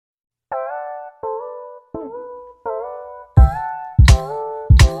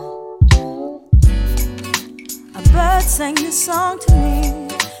sang this song to me.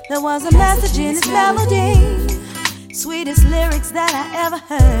 There was a message in its melody, sweetest lyrics that I ever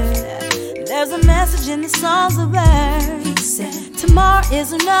heard. There's a message in the songs of birds. He said, tomorrow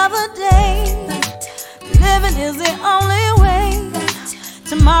is another day, living is the only way.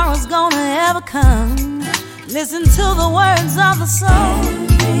 Tomorrow's gonna ever come. Listen to the words of the song.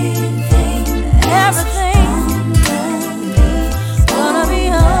 Everything's gonna be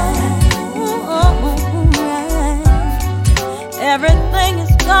alright. Everything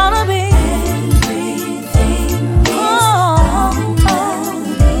is gonna be.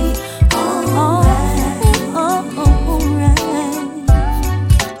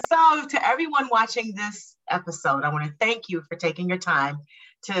 So to everyone watching this episode, I want to thank you for taking your time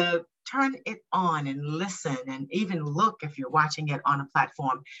to turn it on and listen, and even look if you're watching it on a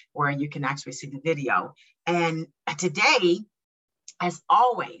platform where you can actually see the video. And today, as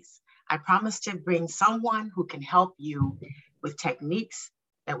always, I promise to bring someone who can help you with techniques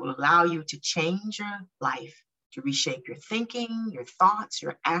that will allow you to change your life, to reshape your thinking, your thoughts,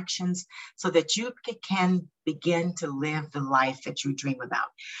 your actions, so that you can begin to live the life that you dream about.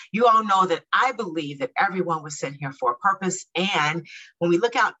 You all know that I believe that everyone was sent here for a purpose. And when we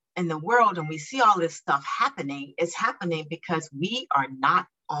look out in the world and we see all this stuff happening, it's happening because we are not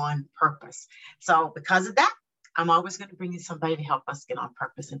on purpose. So because of that, I'm always going to bring you somebody to help us get on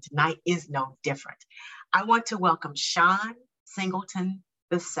purpose. And tonight is no different. I want to welcome Shawn Singleton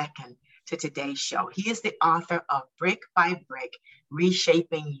II to today's show. He is the author of Brick by Brick,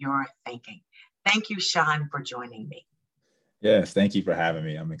 Reshaping Your Thinking. Thank you, Shawn, for joining me. Yes, thank you for having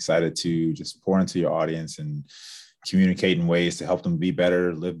me. I'm excited to just pour into your audience and communicate in ways to help them be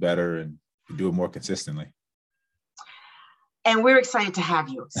better, live better, and do it more consistently. And we're excited to have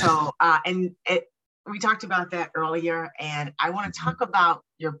you. So, we talked about that earlier, and I want to talk about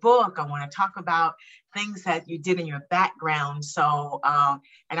your book. I want to talk about things that you did in your background. So,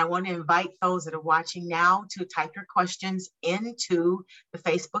 and I want to invite those that are watching now to type your questions into the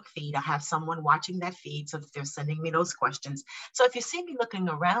Facebook feed. I have someone watching that feed, so that they're sending me those questions. So if you see me looking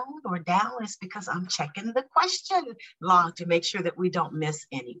around or down, it's because I'm checking the question log to make sure that we don't miss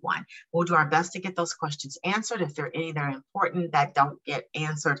anyone. We'll do our best to get those questions answered. If there are any that are important that don't get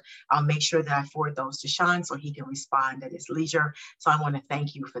answered, I'll make sure that I forward those to Shawn so he can respond at his leisure. So I want to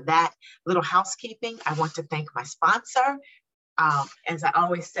thank you for that. Little housekeeping. I want to thank my sponsor. As I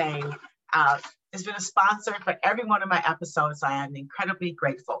always say, it's been a sponsor for every one of my episodes. I am incredibly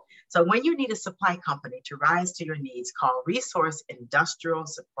grateful. So when you need a supply company to rise to your needs, call Resource Industrial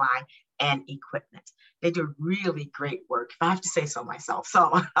Supply and Equipment. They do really great work, if I have to say so myself.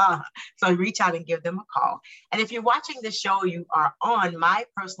 So reach out and give them a call. And if you're watching this show, you are on my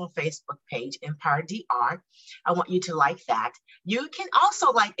personal Facebook page, Empower DR. I want you to like that. You can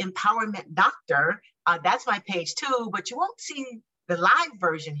also like Empowerment Doctor. That's my page too, but you won't see the live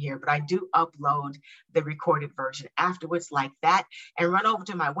version here, but I do upload the recorded version afterwards like that. And run over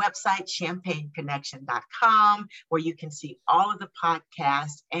to my website, champagneconnection.com, where you can see all of the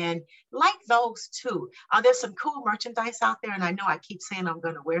podcasts and like those too. There's some cool merchandise out there, and I know I keep saying I'm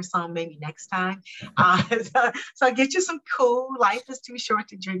going to wear some maybe next time. So get you some cool Life is Too Short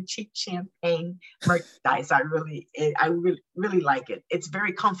to Drink Cheap Champagne merchandise. I really like it. It's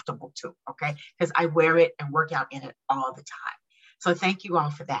very comfortable too, okay? Because I wear it and work out in it all the time. So thank you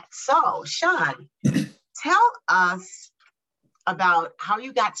all for that. So Shawn, tell us about how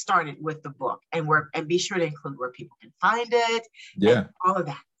you got started with the book, and be sure to include where people can find it. Yeah, all of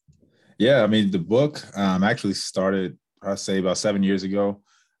that. Yeah, I mean, the book actually started, I'd say, about 7 years ago.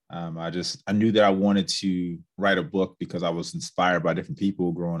 I knew that I wanted to write a book because I was inspired by different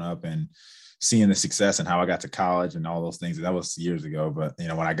people growing up and seeing the success and how I got to college and all those things. And that was years ago. But, when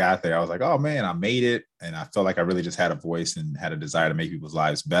I got there, I was like, oh man, I made it. And I felt like I really just had a voice and had a desire to make people's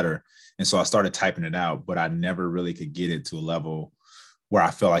lives better. And so I started typing it out, but I never really could get it to a level where I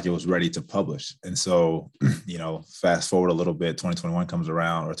felt like it was ready to publish. And so, fast forward a little bit, 2021 comes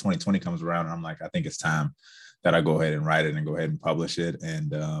around, or 2020 comes around, and I'm like, I think it's time that I go ahead and write it and go ahead and publish it.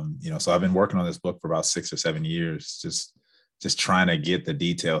 And, so I've been working on this book for about 6 or 7 years, just trying to get the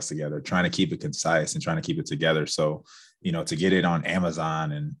details together, trying to keep it concise and trying to keep it together. So, to get it on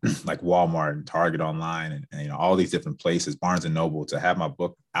Amazon and like Walmart and Target online and all these different places, Barnes and Noble, to have my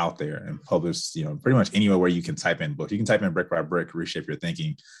book out there and published, pretty much anywhere where you can type in book. You can type in Brick by Brick, Reshape Your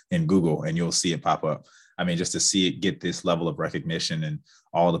Thinking in Google, and you'll see it pop up. I mean, just to see it get this level of recognition and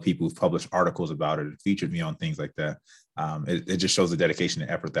all the people who've published articles about it, featured me on things like that. It just shows the dedication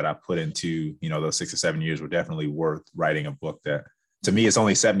and effort that I put into, those 6 or 7 years were definitely worth writing a book that, to me, it's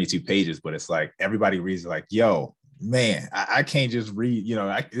only 72 pages, but it's like everybody reads it like, yo, man, I can't just read,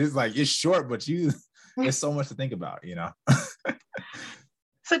 it's like, it's short, but you it's so much to think about,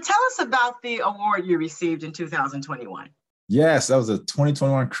 So tell us about the award you received in 2021. Yes, that was a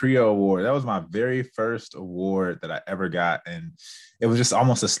 2021 Creo Award. That was my very first award that I ever got. And it was just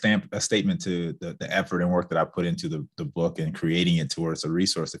almost a statement to the effort and work that I put into the book and creating it to where it's a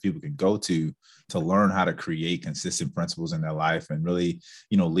resource that people can go to learn how to create consistent principles in their life and really,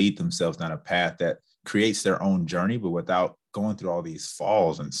 lead themselves down a path that creates their own journey, but without going through all these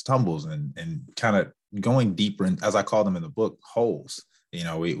falls and stumbles and kind of going deeper in, as I call them in the book, holes.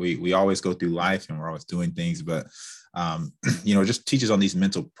 We always go through life and we're always doing things, but just teaches on these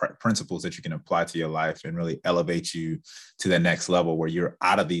mental principles that you can apply to your life and really elevate you to the next level where you're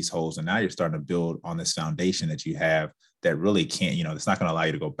out of these holes. And now you're starting to build on this foundation that you have that really can't, it's not going to allow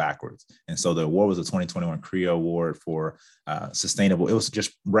you to go backwards. And so the award was a 2021 Creo Award for sustainable. It was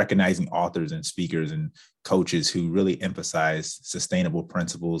just recognizing authors and speakers and coaches who really emphasize sustainable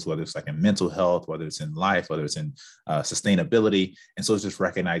principles, whether it's like in mental health, whether it's in life, whether it's in sustainability. And so it's just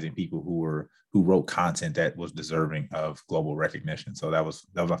recognizing people who wrote content that was deserving of global recognition. So that was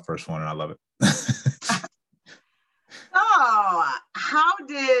my first one, and I love it. Oh, how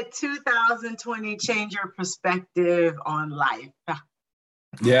did 2020 change your perspective on life?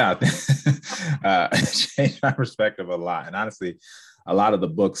 Yeah, changed my perspective a lot. And honestly, a lot of the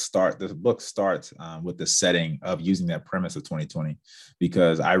book starts with the setting of using that premise of 2020,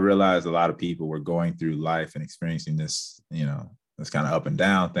 because I realized a lot of people were going through life and experiencing this, this kind of up and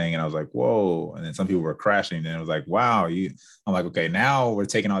down thing. And I was like, whoa. And then some people were crashing. And it was like, wow. I'm like, okay, now we're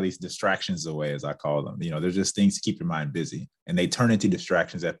taking all these distractions away, as I call them. There's just things to keep your mind busy. And they turn into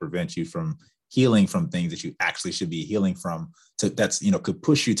distractions that prevent you from healing from things that you actually should be healing from, could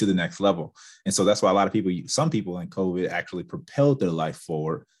push you to the next level. And so that's why some people in COVID actually propelled their life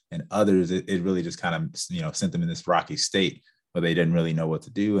forward, and others, it really just kind of, sent them in this rocky state where they didn't really know what to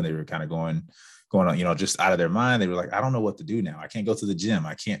do. And they were kind of going on, just out of their mind. They were like, I don't know what to do now. I can't go to the gym.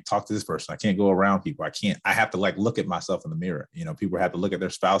 I can't talk to this person. I can't go around people. I have to look at myself in the mirror. People have to look at their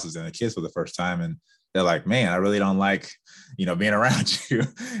spouses and their kids for the first time. And they're like, man, I really don't like, being around you.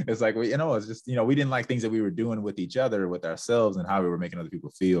 It's like, it's just, we didn't like things that we were doing with each other, with ourselves, and how we were making other people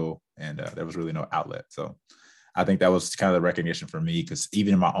feel. And there was really no outlet. So I think that was kind of the recognition for me, because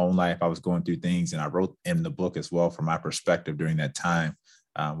even in my own life, I was going through things, and I wrote in the book as well from my perspective during that time,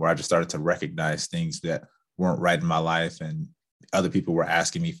 where I just started to recognize things that weren't right in my life, and other people were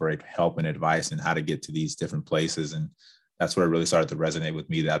asking me for help and advice and how to get to these different places. And that's where it really started to resonate with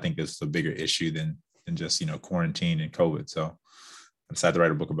me, that I think this is a bigger issue than just, quarantine and COVID. So I decided to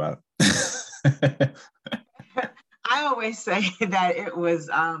write a book about it. I always say that it was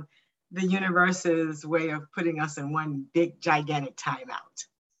the universe's way of putting us in one big, gigantic timeout.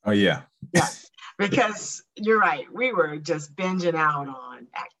 Oh, yeah. Yeah. Because you're right. We were just binging out on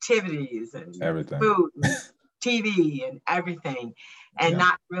activities and everything, food, and TV and everything, and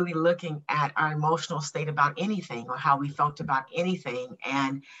not really looking at our emotional state about anything or how we felt about anything.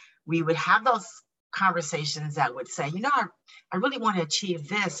 And we would have those conversations that would say, I really want to achieve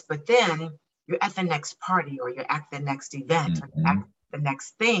this, but then you're at the next party, or you're at the next event, or you're at the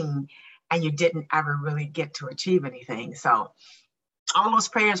next thing, and you didn't ever really get to achieve anything. So all those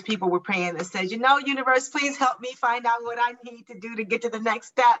prayers people were praying that said, universe, please help me find out what I need to do to get to the next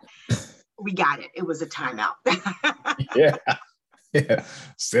step. We got it. It was a timeout. Yeah.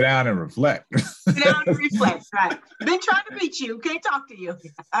 Sit down and reflect. Sit down and reflect. Right. Been trying to reach you. Can't talk to you.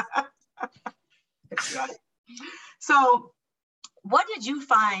 Right. So what did you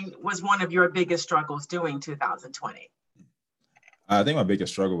find was one of your biggest struggles doing 2020? I think my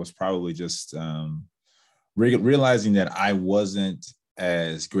biggest struggle was probably just realizing that I wasn't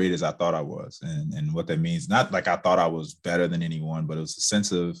as great as I thought I was. And what that means, not like I thought I was better than anyone, but it was a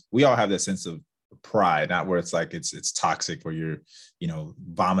sense of, we all have that sense of pride, not where it's like it's toxic, where you're,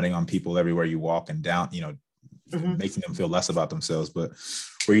 vomiting on people everywhere you walk and down, making them feel less about themselves, but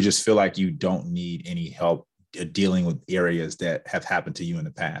where you just feel like you don't need any help dealing with areas that have happened to you in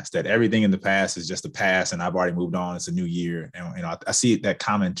the past, that everything in the past is just the past and I've already moved on. It's a new year. And, I see that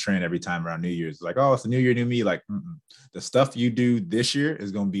common trend every time around New Year's. It's like, oh, it's a new year, new me. Like, the stuff you do this year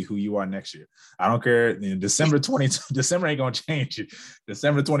is going to be who you are next year. I don't care. December ain't going to change you.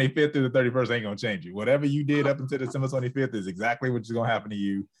 December 25th through the 31st ain't going to change you. Whatever you did up until December 25th is exactly what's going to happen to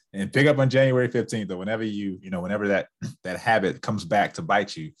you. And pick up on January 15th or whenever whenever that habit comes back to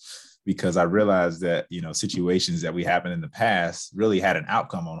bite you. Because I realized that, situations that we happened in the past really had an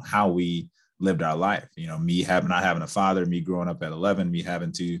outcome on how we lived our life. Me not having a father, me growing up at 11, me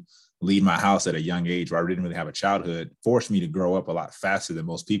having to leave my house at a young age where I didn't really have a childhood, forced me to grow up a lot faster than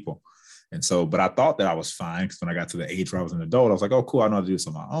most people. And so, but I thought that I was fine because when I got to the age where I was an adult, I was like, oh, cool, I know how to do this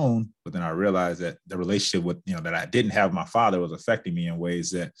on my own. But then I realized that the relationship with, that I didn't have with my father was affecting me in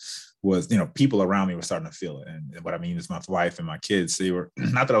ways that was, people around me were starting to feel it. And what I mean is my wife and my kids, they were,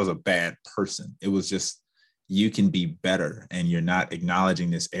 not that I was a bad person. It was just, you can be better and you're not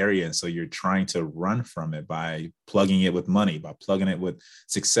acknowledging this area. And so you're trying to run from it by plugging it with money, by plugging it with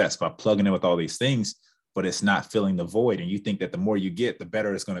success, by plugging it with all these things, but it's not filling the void. And you think that the more you get, the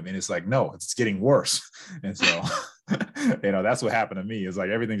better it's going to be. And it's like, no, it's getting worse. And so, that's what happened to me. It's like,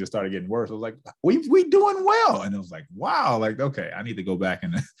 everything just started getting worse. I was like, we doing well. And it was like, wow, like, okay, I need to go back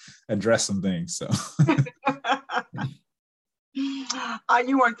and address some things. So.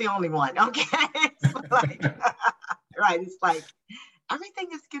 You weren't the only one. Okay. Right. It's like everything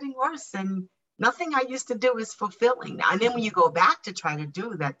is getting worse and nothing I used to do is fulfilling. And then when you go back to try to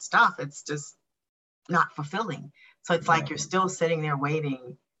do that stuff, it's just not fulfilling. So it's like you're still sitting there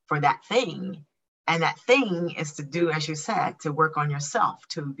waiting for that thing. And that thing is to do, as you said, to work on yourself,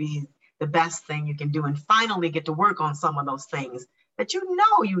 to be the best thing you can do and finally get to work on some of those things that you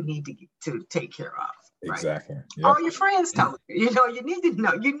need to take care of. Right? Exactly. Yep. All your friends told you, you need to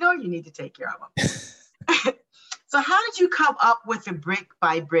know, you need to take care of them. So how did you come up with the brick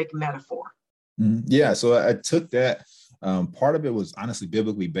by brick metaphor? Yeah, so I took that. Part of it was honestly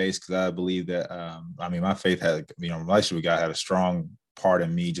biblically based because I believe that, my faith had, relationship with God had a strong part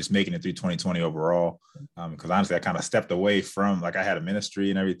in me just making it through 2020 overall. Because honestly, I kind of stepped away from, I had a ministry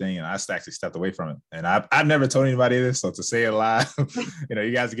and everything, and I actually stepped away from it. And I've never told anybody this, so to say it live,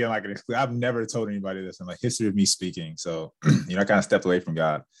 you guys again, I've never told anybody this in history of me speaking. So, I kind of stepped away from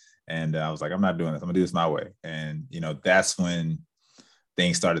God, and I was like, I'm not doing this. I'm gonna do this my way. And that's when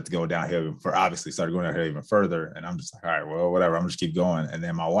things started to go downhill. Started going downhill even further. And I'm just like, all right, well, whatever. I'm just keep going. And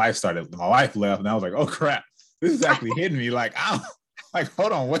then my wife left, and I was like, oh crap, this is actually hitting me.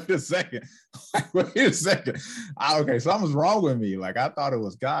 Hold on, wait a second. Okay, something's wrong with me. I thought it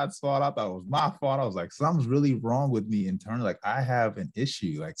was God's fault. I thought it was my fault. I was like, something's really wrong with me internally. I have an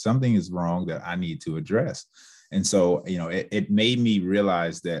issue. Something is wrong that I need to address. And so, it made me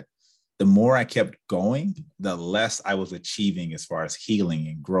realize that the more I kept going, the less I was achieving as far as healing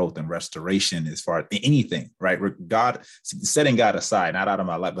and growth and restoration, as far as anything, right? God, setting God aside, not out of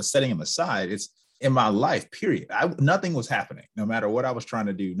my life, but setting him aside, it's in my life, period. Nothing was happening. No matter what I was trying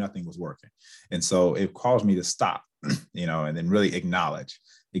to do, nothing was working. And so it caused me to stop, and then really acknowledge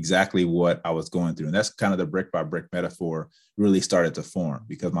exactly what I was going through. And that's kind of the brick by brick metaphor really started to form,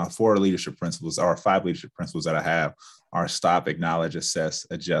 because my 5 leadership principles that I have are stop, acknowledge, assess,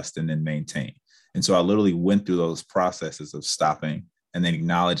 adjust, and then maintain. And so I literally went through those processes of stopping and then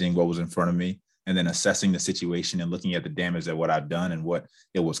acknowledging what was in front of me, and then assessing the situation and looking at the damage that what I've done and what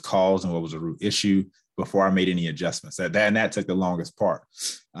it was caused and what was a root issue before I made any adjustments. That took the longest part.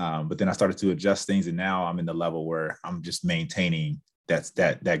 But then I started to adjust things, and now I'm in the level where I'm just maintaining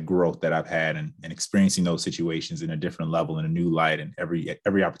that growth that I've had and experiencing those situations in a different level, in a new light. And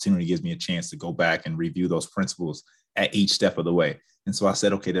every opportunity gives me a chance to go back and review those principles at each step of the way. And so I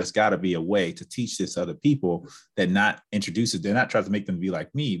said, okay, there's got to be a way to teach this to other people, that not introduce it. They're not trying to make them be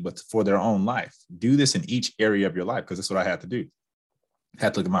like me, but for their own life. Do this in each area of your life, because that's what I had to do. I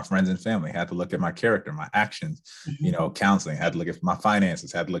had to look at my friends and family, I had to look at my character, my actions, counseling, I had to look at my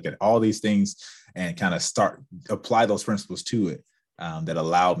finances, I had to look at all these things and kind of apply those principles to it, that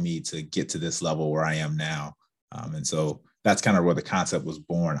allowed me to get to this level where I am now. And so that's kind of where the concept was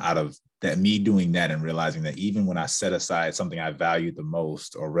born, out of that, me doing that and realizing that even when I set aside something I valued the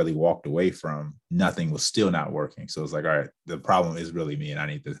most or really walked away from, nothing was still not working. So it's like, all right, the problem is really me, and I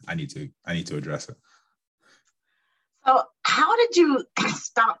need to address it. So how did you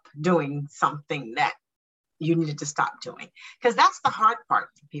stop doing something that you needed to stop doing? Because that's the hard part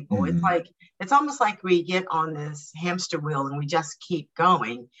for people. Mm-hmm. It's almost like we get on this hamster wheel and we just keep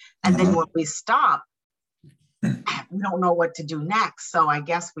going. And then when we stop, we don't know what to do next. So I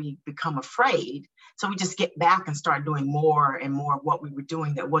guess we become afraid. So we just get back and start doing more and more of what we were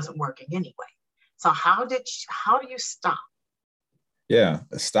doing that wasn't working anyway. So how do you stop? Yeah,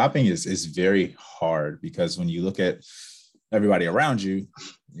 stopping is very hard, because when you look at everybody around you,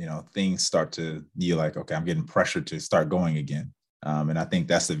 things start to, you're like, okay, I'm getting pressured to start going again. And I think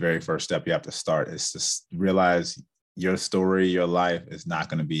that's the very first step you have to start, is to realize your story, your life is not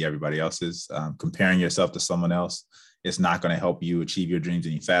going to be everybody else's. Comparing yourself to someone else is not going to help you achieve your dreams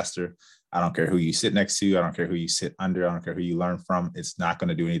any faster. I don't care who you sit next to. I don't care who you sit under. I don't care who you learn from. It's not going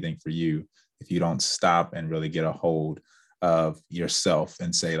to do anything for you if you don't stop and really get a hold of yourself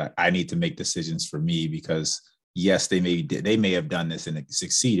and say, I need to make decisions for me, because yes, they may have done this and it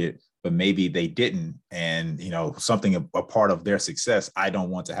succeeded, but maybe they didn't. And, something a part of their success, I don't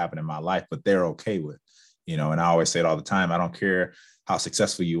want to happen in my life, but they're okay with, and I always say it all the time. I don't care how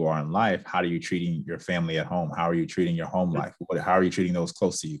successful you are in life. How are you treating your family at home? How are you treating your home life? How are you treating those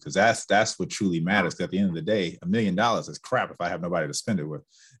close to you? Because that's what truly matters. At the end of the day, $1 million is crap if I have nobody to spend it with,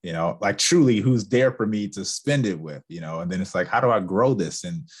 like truly who's there for me to spend it with, and then it's like, how do I grow this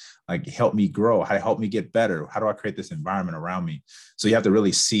and like help me grow? How to help me get better? How do I create this environment around me? So you have to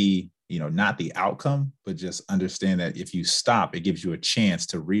really see, not the outcome, but just understand that if you stop, it gives you a chance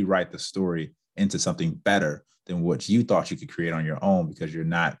to rewrite the story into something better than what you thought you could create on your own, because you're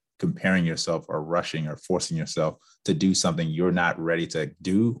not comparing yourself or rushing or forcing yourself to do something you're not ready to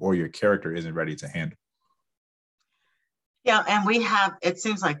do or your character isn't ready to handle. Yeah, and it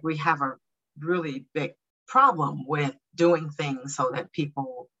seems like we have a really big problem with doing things so that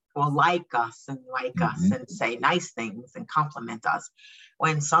people will like us and say nice things and compliment us,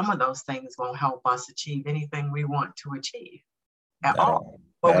 when some of those things won't help us achieve anything we want to achieve at all.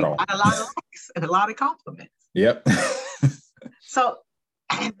 But we got a lot of likes and a lot of compliments. Yep. So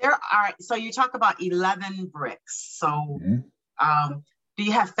you talk about 11 bricks. So do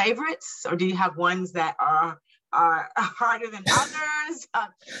you have favorites, or do you have ones that are harder than others?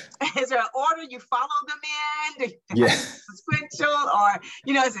 Is there an order you follow them in? Yeah. Sequential, or,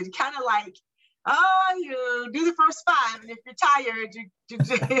 is it kind of like, you do the first 5, and if you're tired,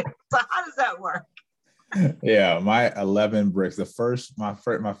 so how does that work? Yeah, my 11 bricks. My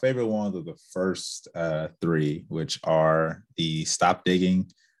favorite ones are the first 3, which are the stop digging,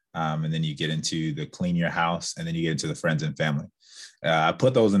 and then you get into the clean your house, and then you get into the friends and family. I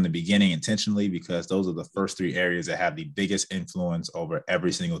put those in the beginning intentionally because those are the first 3 areas that have the biggest influence over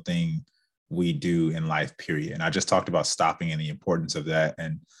every single thing we do in life, period. And I just talked about stopping and the importance of that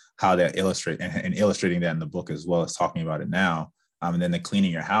and how that illustrating that in the book, as well as talking about it now. And then the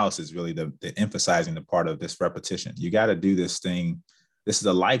cleaning your house is really the emphasizing the part of this repetition. You got to do this thing. This is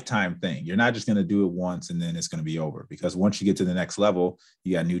a lifetime thing. You're not just going to do it once and then it's going to be over, because once you get to the next level,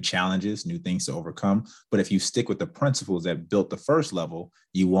 you got new challenges, new things to overcome. But if you stick with the principles that built the first level,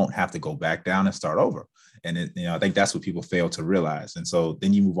 you won't have to go back down and start over. And I think that's what people fail to realize. And so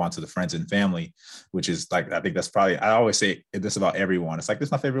then you move on to the friends and family, which is like, I think that's probably, I always say this about everyone. It's like, this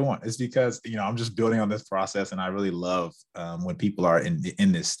is my favorite one. It's because, I'm just building on this process. And I really love when people are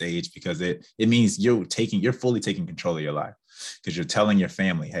in this stage, because it means you're fully taking control of your life. Because you're telling your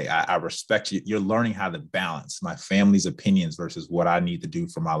family, hey, I respect you. You're learning how to balance my family's opinions versus what I need to do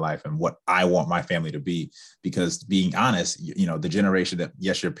for my life and what I want my family to be. Because being honest, the generation that,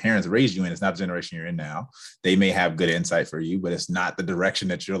 yes, your parents raised you in, it's not the generation you're in now. They may have good insight for you, but it's not the direction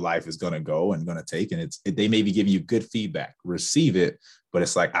that your life is going to go and going to take. And they may be giving you good feedback, receive it. But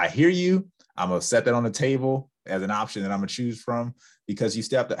it's like, I hear you. I'm going to set that on the table as an option that I'm going to choose from, because you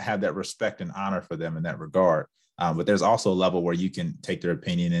still have to have that respect and honor for them in that regard. But there's also a level where you can take their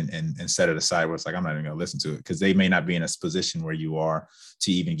opinion and set it aside, where it's like, I'm not even going to listen to it, because they may not be in a position where you are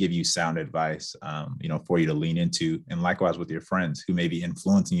to even give you sound advice, for you to lean into. And likewise with your friends who may be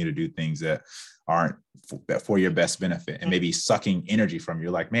influencing you to do things that aren't for your best benefit and maybe sucking energy from you.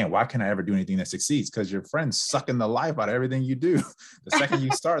 You're like, man, why can't I ever do anything that succeeds? Because your friends sucking the life out of everything you do. The second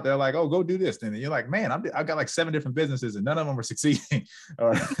you start, they're like, oh, go do this. And you're like, man, I've got like 7 different businesses and none of them are succeeding.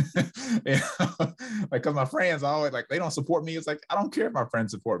 Or, like, cause my friends always like, they don't support me. It's like, I don't care if my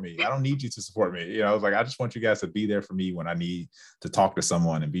friends support me. I don't need you to support me. It's like, I just want you guys to be there for me when I need to talk to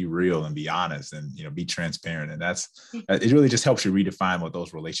someone and be real and be honest and, be transparent. And it really just helps you redefine what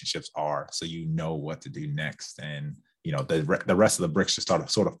those relationships are. So you know what to do next. And, the rest of the bricks just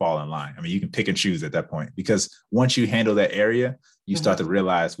sort of fall in line. I mean, you can pick and choose at that point, because once you handle that area, you start to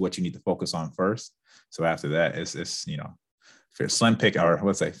realize what you need to focus on first. So after that, it's fair, slim pick,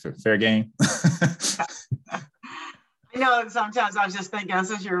 or fair game. Sometimes I was just thinking,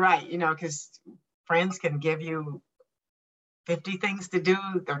 since you're right, because friends can give you 50 things to do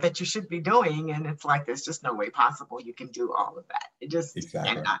or that you should be doing. And it's like, there's just no way possible you can do all of that. It just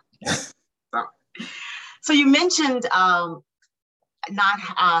cannot. So you mentioned not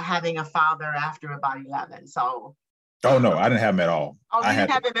having a father after about 11. So. Oh, no, I didn't have him at all. Oh, you didn't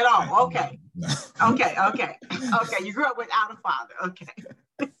have him at all. Okay. No. Okay. Okay. You grew up without a father. Okay.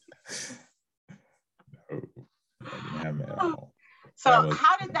 No, I didn't have him at all. So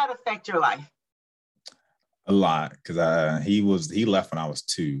how did that affect your life? A lot, because he left when I was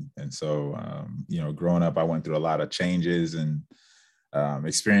 2. And so, growing up, I went through a lot of changes and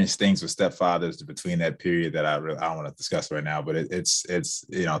experienced things with stepfathers between that period that I don't want to discuss right now, but it's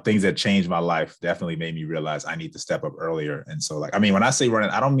things that changed my life definitely made me realize I need to step up earlier. And so like, I mean, when I say running,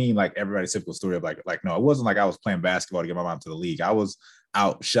 I don't mean like everybody's typical story of like, no, it wasn't like I was playing basketball to get my mom to the league. I was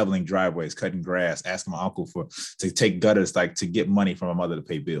out shoveling driveways, cutting grass, asking my uncle to take gutters, like to get money from my mother to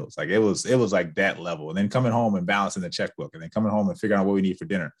pay bills. Like it was like that level. And then coming home and balancing the checkbook, and then coming home and figuring out what we need for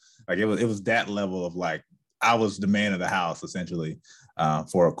dinner. Like it was that level of like, I was the man of the house essentially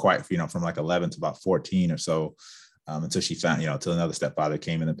for quite, from like 11 to about 14 or so, until she found, until another stepfather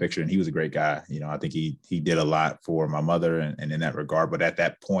came in the picture, and he was a great guy. I think he did a lot for my mother and in that regard. But at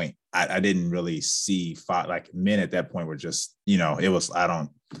that point, I didn't really see like men at that point were just,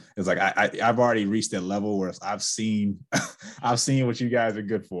 it's like I've already reached that level where I've seen what you guys are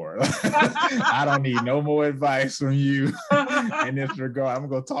good for. I don't need no more advice from you in this regard. I'm gonna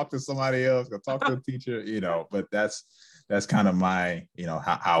go talk to somebody else, go talk to a teacher, but that's kind of my,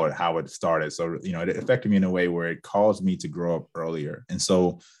 how it started. So, it affected me in a way where it caused me to grow up earlier. And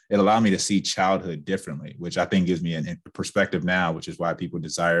so it allowed me to see childhood differently, which I think gives me a perspective now, which is why people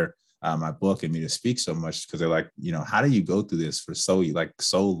desire my book and me to speak so much, because they're like, how do you go through this for so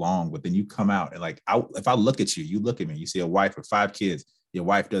long, but then you come out and like, if I look at you, you look at me, you see a wife with 5 kids, your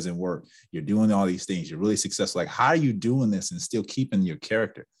wife doesn't work, you're doing all these things, you're really successful. Like, how are you doing this and still keeping your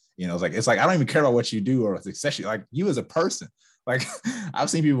character? It's like I don't even care about what you do, or especially like you as a person. Like I've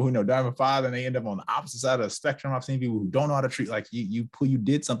seen people who don't have a father and they end up on the opposite side of the spectrum. I've seen people who don't know how to treat, like you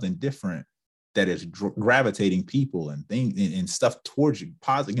did something different that is gravitating people and things and stuff towards you,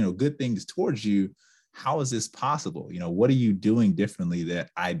 positive, good things towards you. How is this possible? What are you doing differently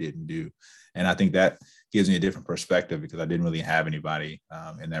that I didn't do? And I think that gives me a different perspective, because I didn't really have anybody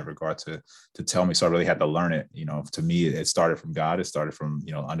in that regard to tell me. So I really had to learn it. To me, it started from God. It started from,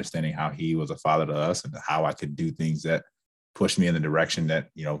 understanding how he was a father to us and how I could do things that pushed me in the direction that,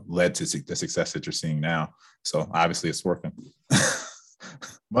 led to the success that you're seeing now. So obviously it's working.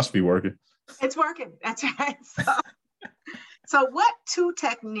 Must be working. It's working. That's right. So what 2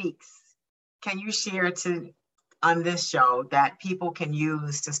 techniques can you share on this show that people can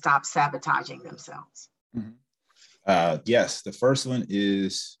use to stop sabotaging themselves? Mm-hmm. Yes. The first one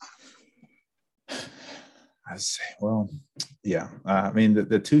is,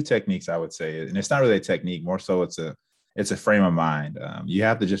 the 2 techniques I would say, and it's not really a technique, more so it's a frame of mind. You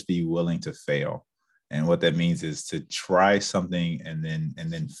have to just be willing to fail. And what that means is to try something and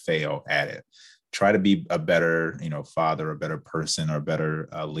then fail at it. Try to be a better, father, a better person, or a better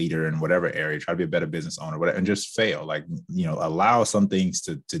leader in whatever area. Try to be a better business owner, whatever, and just fail. Like, allow some things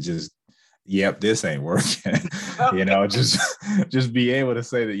to just, yep, this ain't working. Just be able to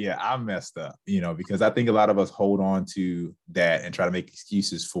say that, yeah, I messed up, because I think a lot of us hold on to that and try to make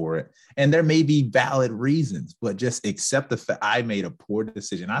excuses for it. And there may be valid reasons, but just accept the fact I made a poor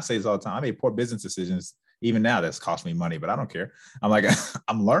decision. I say this all the time. I made poor business decisions. Even now, that's cost me money, but I don't care. I'm like,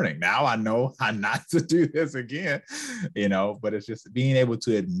 I'm learning now. I know how not to do this again, but it's just being able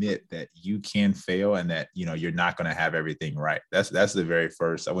to admit that you can fail and that, you're not going to have everything right. That's the very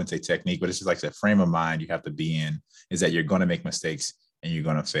first, I wouldn't say technique, but it's just like the frame of mind you have to be in, is that you're going to make mistakes and you're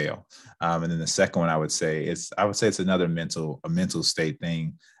going to fail. And then the second one I would say it's another mental state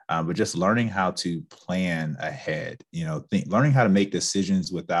thing. But just learning how to plan ahead, learning how to make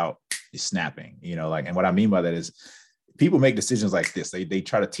decisions without snapping, and what I mean by that is people make decisions like this. They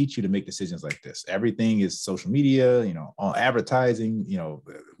try to teach you to make decisions like this. Everything is social media, on advertising,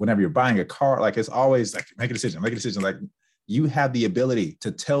 whenever you're buying a car, like it's always like, make a decision. Like you have the ability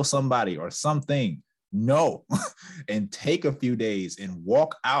to tell somebody or something no, and take a few days and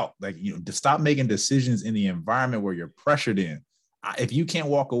walk out, to stop making decisions in the environment where you're pressured in. If you can't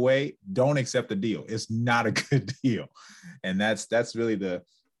walk away, don't accept the deal. It's not a good deal. And that's really the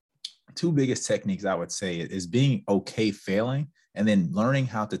 2 biggest techniques I would say, is being okay failing, and then learning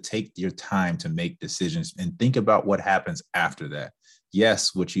how to take your time to make decisions and think about what happens after that.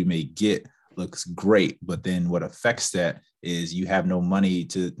 Yes, what you may get looks great, but then what affects that is you have no money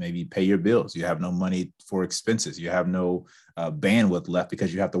to maybe pay your bills. You have no money for expenses. You have no bandwidth left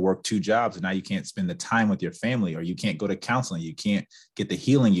because you have to work 2 jobs, and now you can't spend the time with your family, or you can't go to counseling. You can't get the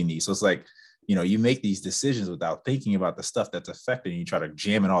healing you need. So it's like, you make these decisions without thinking about the stuff that's affecting you. You try to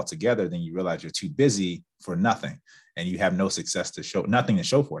jam it all together. Then you realize you're too busy for nothing, and you have no success to show, nothing to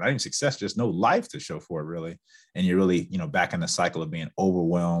show for it. Not even success, just no life to show for it, really. And you're really, back in the cycle of being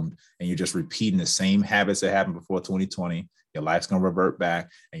overwhelmed, and you're just repeating the same habits that happened before 2020. Your life's going to revert back,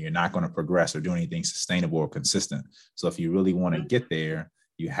 and you're not going to progress or do anything sustainable or consistent. So if you really want to get there,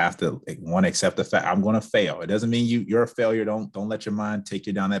 you have to accept the fact I'm going to fail. It doesn't mean you're a failure. Don't let your mind take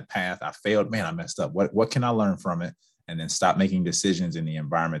you down that path. I failed, man, I messed up. What can I learn from it? and then stop making decisions in the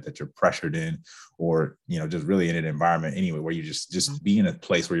environment that you're pressured in, or, just really in an environment anyway, where you just be in a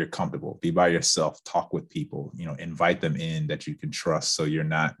place where you're comfortable, be by yourself, talk with people, invite them in that you can trust. So you're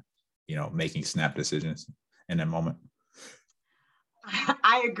not, making snap decisions in that moment.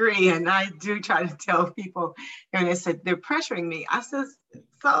 I agree. And I do try to tell people, and they said, they're pressuring me. I said,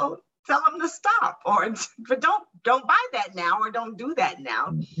 so tell them to stop, but don't buy that now, or don't do that now.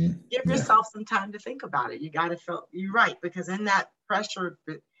 Mm-hmm. Give yourself some time to think about it. You got to feel, you're right, because in that pressured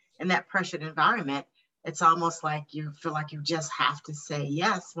environment, it's almost like you feel like you just have to say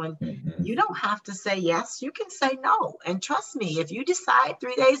yes, when you don't have to say yes. You can say no. And trust me, if you decide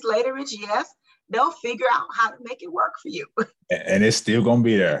 3 days later it's yes, they'll figure out how to make it work for you. And it's still going to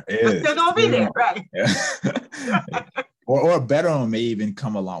be there. It's still going to be there, right? Yeah. Or a better one may even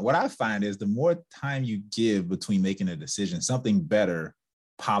come along. What I find is the more time you give between making a decision, something better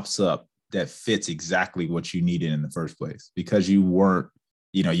pops up that fits exactly what you needed in the first place, because you weren't,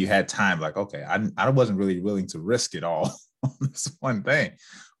 you had time, like, okay, I wasn't really willing to risk it all on this one thing.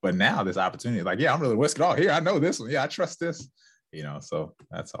 But now this opportunity, like, yeah, I'm really risk it all here. I know this one. Yeah, I trust this, so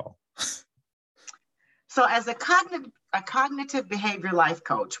that's all. So as a cognitive behavior life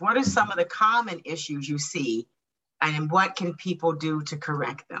coach, what are some of the common issues you see, and what can people do to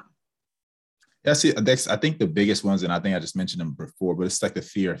correct them? Yeah, see, I think the biggest ones, and I think I just mentioned them before, but it's like the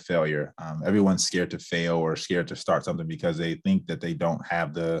fear of failure. Everyone's scared to fail or scared to start something because they think that they don't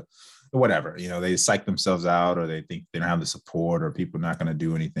have the whatever, they psych themselves out, or they think they don't have the support, or people are not going to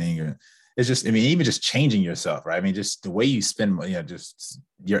do anything. Or it's just, even just changing yourself, right? Just the way you spend, just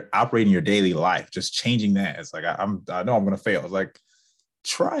you're operating your daily life, just changing that. It's like, I know I'm going to fail. It's like,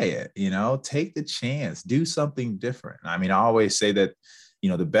 try it, take the chance, do something different. I always say that,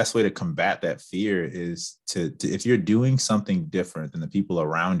 the best way to combat that fear is to if you're doing something different than the people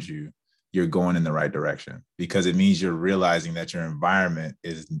around you, you're going in the right direction, because it means you're realizing that your environment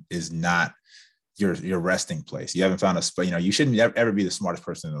is not your resting place. You haven't found a space. You shouldn't ever be the smartest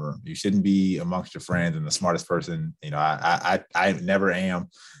person in the room. You shouldn't be amongst your friends and the smartest person. I never am.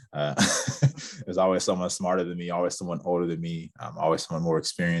 There's always someone smarter than me, always someone older than me, always someone more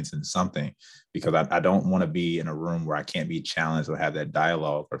experienced in something, because I don't want to be in a room where I can't be challenged or have that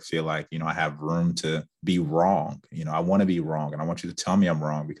dialogue, or feel like, I have room to be wrong. I want to be wrong, and I want you to tell me I'm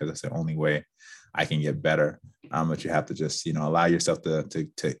wrong, because that's the only way I can get better. But you have to just, allow yourself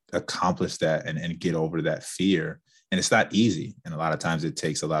to accomplish that and get over that fear. And it's not easy. And a lot of times it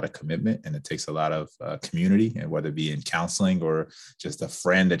takes a lot of commitment, and it takes a lot of community, and whether it be in counseling or just a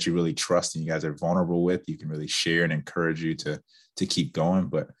friend that you really trust and you guys are vulnerable with, you can really share and encourage you to keep going.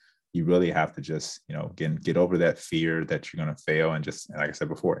 But you really have to just, again, get over that fear that you're going to fail, and just, like I said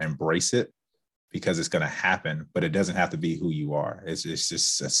before, embrace it, because it's going to happen, but it doesn't have to be who you are. It's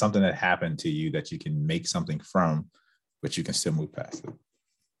just something that happened to you that you can make something from, but you can still move past it.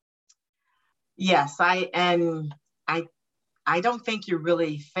 Yes, I don't think you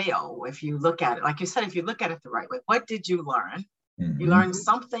really fail if you look at it. Like you said, if you look at it the right way. What did you learn? Mm-hmm. You learned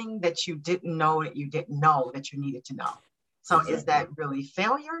something that you didn't know that you needed to know. So exactly. Is that really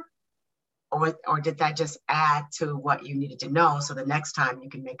failure? Or did that just add to what you needed to know, so the next time you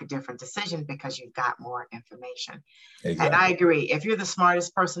can make a different decision because you've got more information? Exactly. And I agree. If you're the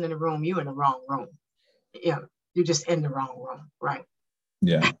smartest person in the room, you're in the wrong room. You're just in the wrong room, right?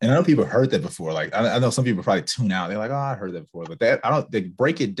 Yeah. And I know people heard that before. Like, I know some people probably tune out. They're like, oh, I heard that before. But they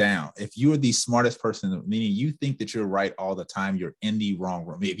break it down. If you're the smartest person, meaning you think that you're right all the time, you're in the wrong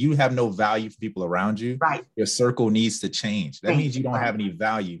room. If you have no value for people around you, right, your circle needs to change. That means you don't have any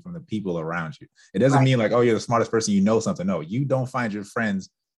value from the people around you. It doesn't mean like, oh, you're the smartest person, you know something. No, you don't find your friends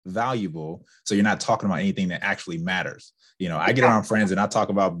valuable, so you're not talking about anything that actually matters. I get around friends and I talk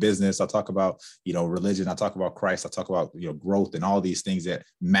about business, I talk about religion, I talk about Christ, I talk about growth and all these things that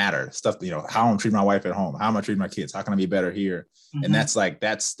matter. Stuff, how I'm treating my wife at home, how am I treating my kids, how can I be better here? Mm-hmm. And that's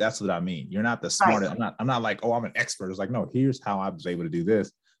what I mean. You're not the smartest. Right. I'm not like, oh, I'm an expert. It's like, no, here's how I was able to do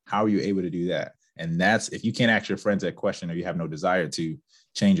this. How are you able to do that? And that's, if you can't ask your friends that question, or you have no desire to,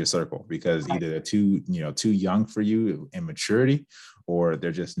 change your circle, because either they're too young for you in maturity, or they're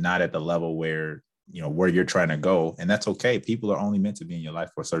just not at the level where you're trying to go. And that's okay. People are only meant to be in your life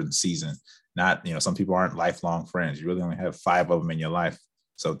for a certain season. Not, some people aren't lifelong friends. You really only have 5 of them in your life.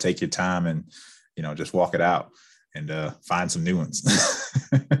 So take your time and, just walk it out and find some new ones.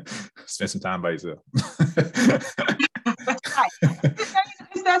 Spend some time by yourself.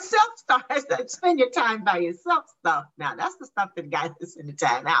 It's that self-stuff. It's that spend your time by yourself stuff. Now, that's the stuff that got us in the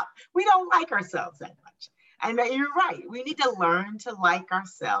time out. We don't like ourselves that much. And you're right. We need to learn to like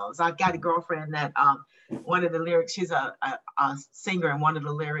ourselves. I've got a girlfriend that one of the lyrics, she's a singer, and one of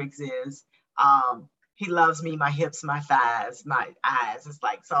the lyrics is, he loves me, my hips, my thighs, my eyes. It's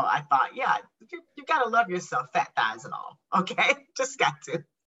like, so I thought, yeah, you got to love yourself, fat thighs and all. Okay. Just got to.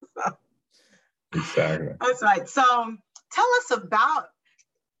 So, Exactly. that's right. So tell us about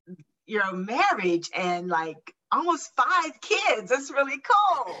your marriage and like almost 5 kids. That's really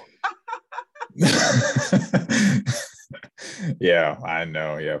cool. Yeah, I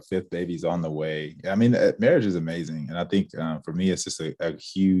know. Yeah, 5th baby's on the way. I mean, marriage is amazing, and I think for me, it's just a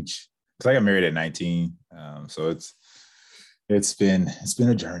huge. Because I got married at 19, so it's been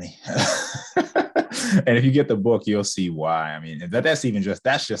a journey. And if you get the book, you'll see why. I mean,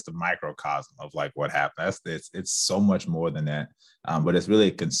 that's just a microcosm of like what happened. It's so much more than that. But it's really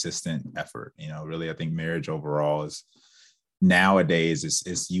a consistent effort. You know, really, I think marriage overall is nowadays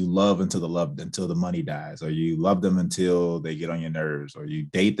is you love until the money dies, or you love them until they get on your nerves, or you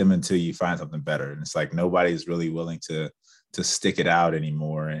date them until you find something better. And it's like nobody's really willing to stick it out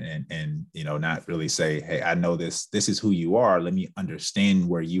anymore, and you know, not really say, hey, I know this is who you are, let me understand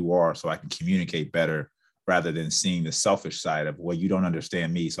where you are so I can communicate better, rather than seeing the selfish side of, well, you don't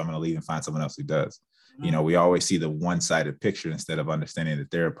understand me, so I'm going to leave and find someone else who does. Mm-hmm. You know, we always see the one-sided picture instead of understanding that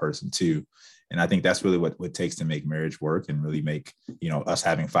they're a person too. And I think that's really what it takes to make marriage work, and really make, you know, us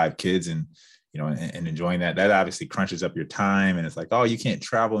having 5 kids and, you know, and enjoying that obviously crunches up your time. And it's like, oh, you can't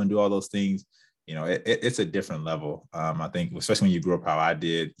travel and do all those things. You know, it's a different level. I think, especially when you grew up how I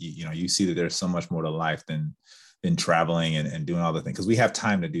did, you know, you see that there's so much more to life than traveling and doing all the things, because we have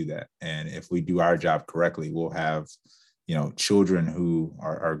time to do that. And if we do our job correctly, we'll have, you know, children who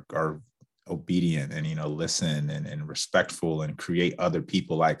are obedient and, you know, listen and respectful and create other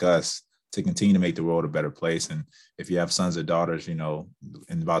people like us to continue to make the world a better place. And if you have sons or daughters, you know,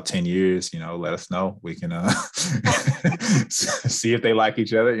 in about 10 years, you know, let us know. We can see if they like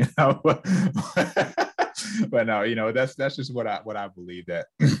each other, you know. But no, you know, that's just what I believe that,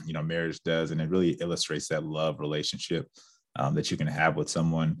 you know, marriage does. And it really illustrates that love relationship that you can have with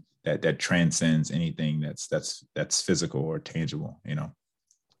someone that transcends anything that's physical or tangible, you know.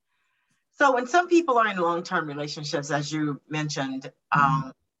 So when some people are in long-term relationships, as you mentioned,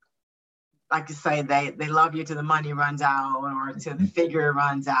 like you say, they love you till the money runs out, or till the figure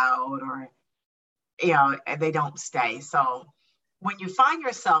runs out, or, you know, they don't stay. So when you find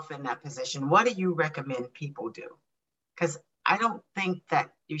yourself in that position, what do you recommend people do? Because I don't think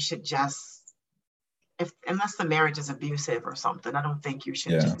that you should just, unless the marriage is abusive or something, I don't think you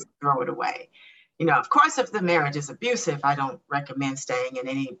should just throw it away. You know, of course, if the marriage is abusive, I don't recommend staying in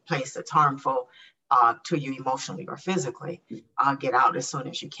any place that's harmful to you emotionally or physically. Get out as soon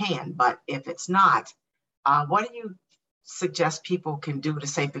as you can. But if it's not, what do you suggest people can do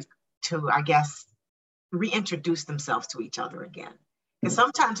to I guess, reintroduce themselves to each other again? Because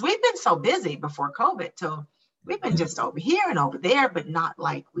sometimes we've been so busy before COVID, so we've been just over here and over there, but not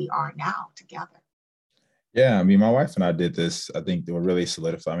like we are now together. Yeah, I mean, my wife and I did this. I think they were really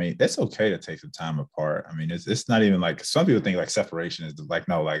solidified. I mean, it's okay to take some time apart. I mean, it's not even like, some people think like separation is like,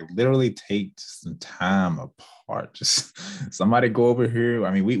 no, like literally take some time apart. Just somebody go over here.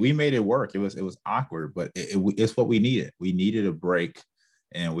 I mean, we made it work. It was awkward, but it's what we needed. We needed a break,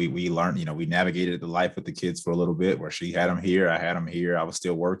 and we learned. You know, we navigated the life with the kids for a little bit, where she had them here, I had them here. I was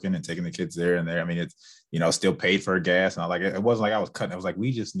still working and taking the kids there and there. I mean, it's, you know, still paid for gas, and it wasn't like I was cutting. It was like,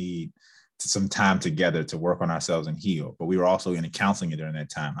 we just need some time together to work on ourselves and heal. But we were also in counseling during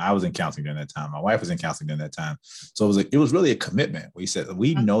that time. I was in counseling during that time. My wife was in counseling during that time. So it was really a commitment. We said,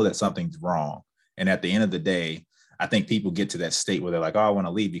 we know that something's wrong. And at the end of the day, I think people get to that state where they're like, oh, I want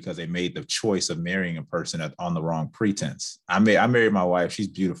to leave, because they made the choice of marrying a person on the wrong pretense. I married my wife. She's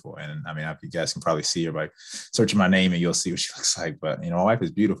beautiful. And I mean, you guys can probably see her by searching my name and you'll see what she looks like. But, you know, my wife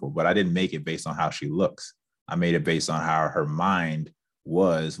is beautiful, but I didn't make it based on how she looks. I made it based on how her mind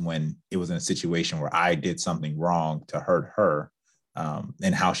was when it was in a situation where I did something wrong to hurt her,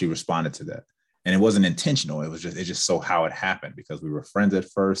 and how she responded to that. And it wasn't intentional. It just so how it happened, because we were friends at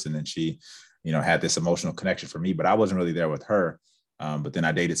first, and then she, you know, had this emotional connection for me, but I wasn't really there with her. But then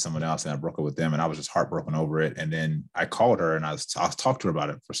I dated someone else and I broke up with them, and I was just heartbroken over it. And then I called her and I was talking to her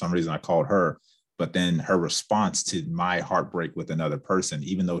about it. For some reason I called her, but then her response to my heartbreak with another person,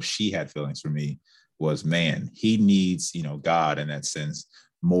 even though she had feelings for me, was, man, he needs, you know, God in that sense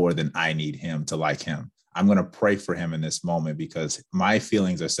more than I need him to like him. I'm going to pray for him in this moment, because my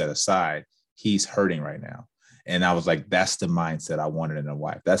feelings are set aside. He's hurting right now. And I was like, that's the mindset I wanted in a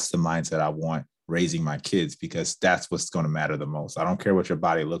wife. That's the mindset I want raising my kids, because that's what's going to matter the most. I don't care what your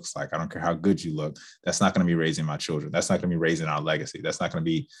body looks like. I don't care how good you look. That's not going to be raising my children. That's not going to be raising our legacy. That's not going to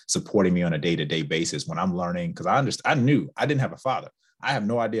be supporting me on a day-to-day basis when I'm learning, because I knew I didn't have a father. I have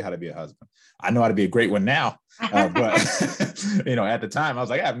no idea how to be a husband. I know how to be a great one now. But at the time I was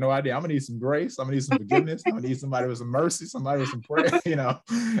like, I have no idea. I'm gonna need some grace. I'm gonna need some forgiveness. I'm gonna need somebody with some mercy, somebody with some prayer,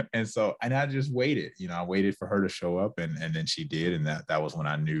 and I just waited, I waited for her to show up, and then she did. And that was when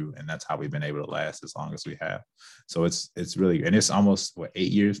I knew, and that's how we've been able to last as long as we have. So it's really, and it's almost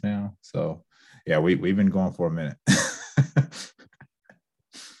 8 years now. So yeah, we've been going for a minute.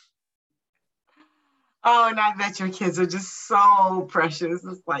 Oh, and I bet your kids are just so precious.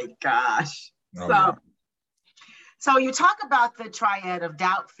 It's like, gosh. So you talk about the triad of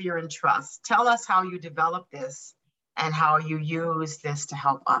doubt, fear, and trust. Tell us how you developed this and how you use this to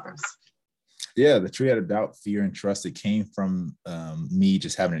help others. Yeah, the triad of doubt, fear, and trust, it came from me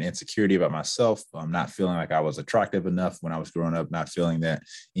just having an insecurity about myself, not feeling like I was attractive enough when I was growing up, not feeling that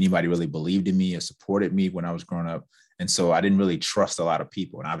anybody really believed in me or supported me when I was growing up. And so I didn't really trust a lot of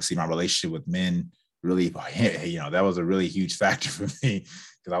people. And obviously my relationship with men really, that was a really huge factor for me,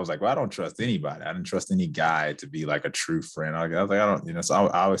 because I was like, well, I don't trust anybody. I didn't trust any guy to be like a true friend. I was like, I don't, so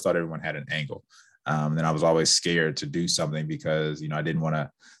I always thought everyone had an angle. And I was always scared to do something because, I didn't want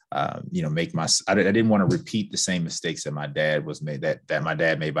to, I didn't want to repeat the same mistakes that my dad was made, that my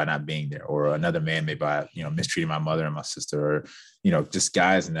dad made by not being there, or another man made by, mistreating my mother and my sister, or, just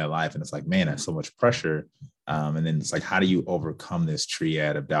guys in their life. And it's like, man, that's so much pressure. And then it's like, how do you overcome this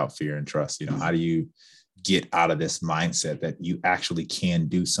triad of doubt, fear, and trust? How do you get out of this mindset that you actually can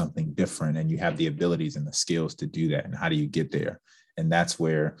do something different and you have the abilities and the skills to do that? And how do you get there? And that's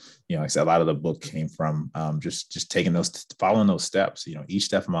where, like I said, a lot of the book came from, just taking following those steps. Each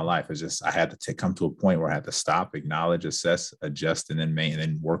step of my life is just, I had to come to a point where I had to stop, acknowledge, assess, adjust, and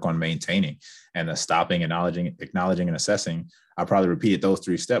then work on maintaining. And the stopping, acknowledging, and assessing, I probably repeated those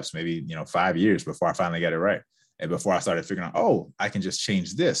 3 steps, maybe, 5 years before I finally got it right. And before I started figuring out, oh, I can just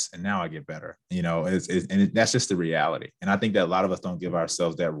change this and now I get better, that's just the reality. And I think that a lot of us don't give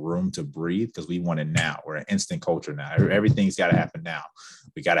ourselves that room to breathe because we want it now. We're an instant culture now. Everything's got to happen now.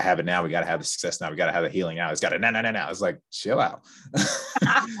 We got to have it now. We got to have the success now. We got to have the healing now. It's got to now. It's like, chill out.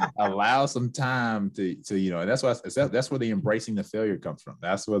 Allow some time to and that's where the embracing the failure comes from.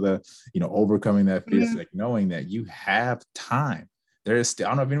 That's where the, overcoming that fear is, like knowing that you have time. I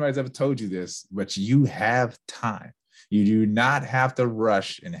don't know if anybody's ever told you this, but you have time. You do not have to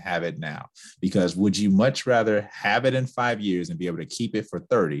rush and have it now, because would you much rather have it in 5 years and be able to keep it for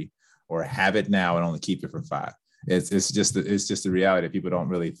 30, or have it now and only keep it for 5? It's just the reality that people don't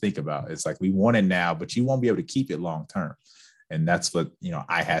really think about. It's like, we want it now, but you won't be able to keep it long term. And that's what,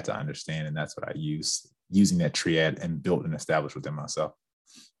 I had to understand. And that's what I using that triad and built and established within myself.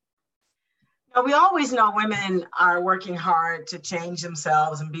 Now, we always know women are working hard to change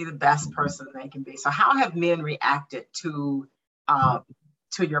themselves and be the best person they can be. So how have men reacted to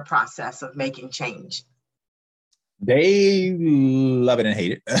your process of making change? They love it and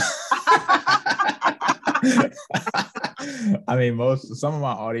hate it. I mean, some of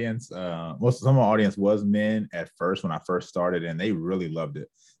my audience was men at first when I first started, and they really loved it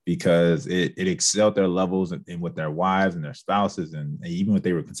because it excelled their levels in with their wives and their spouses. And even when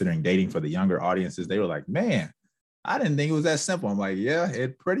they were considering dating for the younger audiences, they were like, man, I didn't think it was that simple. I'm like, yeah,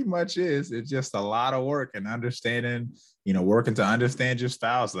 it pretty much is. It's just a lot of work and understanding, working to understand your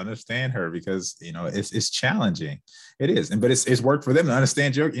spouse, understand her, because, it's challenging. It is. But it's work for them to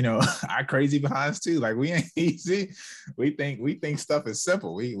understand your, our crazy behinds too. Like, we ain't easy. We think stuff is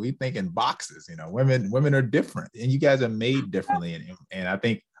simple. We think in boxes, women are different, and you guys are made differently. And I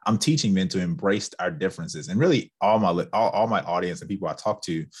think I'm teaching men to embrace our differences, and really all my audience and people I talk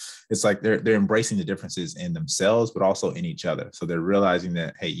to, it's like they're embracing the differences in themselves, but also in each other. So they're realizing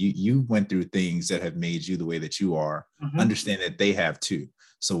that, hey, you went through things that have made you the way that you are. Understand that they have too.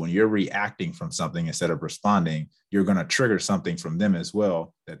 So when you're reacting from something instead of responding, you're going to trigger something from them as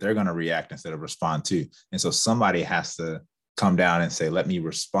well that they're going to react instead of respond to. And so somebody has to come down and say, let me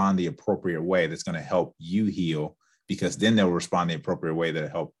respond the appropriate way that's going to help you heal, because then they'll respond the appropriate way that'll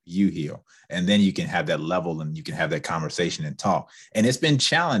help you heal. And then you can have that level and you can have that conversation and talk. And it's been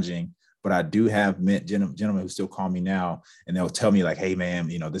challenging, but I do have gentlemen who still call me now, and they'll tell me like, hey man,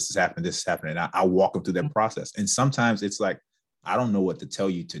 this is happening. And I walk them through that process. And sometimes it's like, I don't know what to tell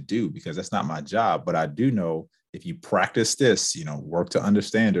you to do because that's not my job, but I do know if you practice this, work to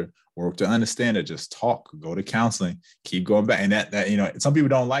understand her, just talk, go to counseling, keep going back. And that some people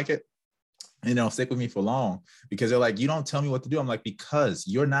don't like it. And they'll stick with me for long because they're like, you don't tell me what to do. I'm like, because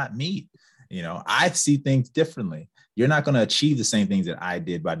you're not me. I see things differently. You're not going to achieve the same things that I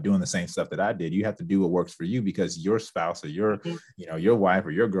did by doing the same stuff that I did. You have to do what works for you because your spouse or your wife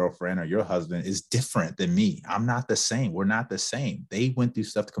or your girlfriend or your husband is different than me. I'm not the same. We're not the same. They went through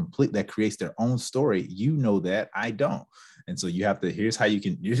stuff that creates their own story. You know that, I don't. And so you have to, here's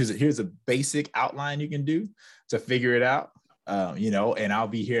a basic outline you can do to figure it out. And I'll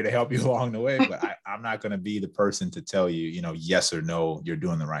be here to help you along the way, but I'm not going to be the person to tell you, yes or no, you're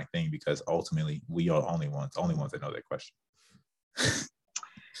doing the right thing, because ultimately we are only ones that know that question.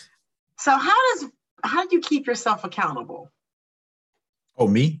 So how do you keep yourself accountable? Oh,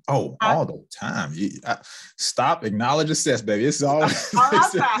 me? Oh, all the time. Stop, acknowledge, assess, baby. It's all.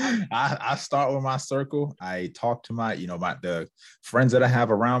 I start with my circle. I talk to the friends that I have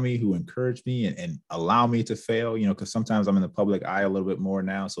around me who encourage me and allow me to fail. Because sometimes I'm in the public eye a little bit more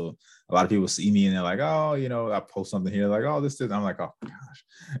now. So a lot of people see me and they're like, oh, I post something here, like, oh, this. I'm like, oh my gosh,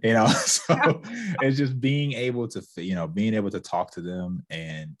 So it's just being able to talk to them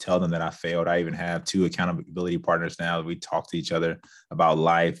and tell them that I failed. I even have 2 accountability partners now. We talk to each other about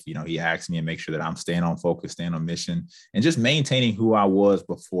life. He asks me and make sure that I'm staying on focus, staying on mission, and just maintaining who I was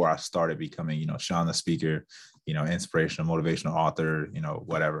before I started becoming, Shawn the speaker, inspirational, motivational author,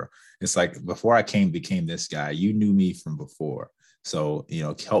 whatever. It's like before I became this guy, you knew me from before. So,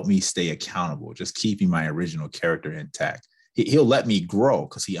 help me stay accountable, just keeping my original character intact. He'll let me grow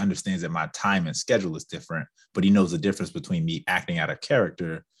because he understands that my time and schedule is different, but he knows the difference between me acting out of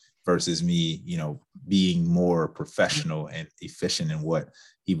character versus me, being more professional and efficient in what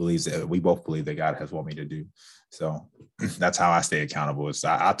we both believe that God has want me to do. So that's how I stay accountable. Is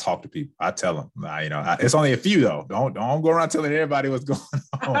I talk to people. I tell them, it's only a few though. Don't go around telling everybody what's going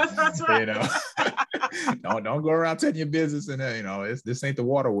on. That's right. Don't go around telling your business and this ain't the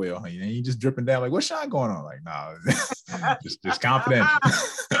water wheel. You just dripping down like, what's Shawn going on? Like, no, just confidential.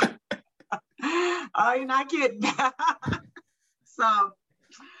 Oh, you're not kidding. So,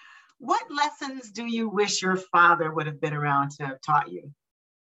 what lessons do you wish your father would have been around to have taught you?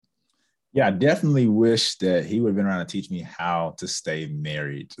 Yeah, I definitely wish that he would have been around to teach me how to stay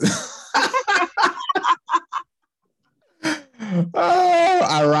married. Oh,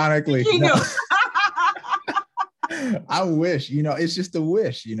 ironically. I wish, it's just a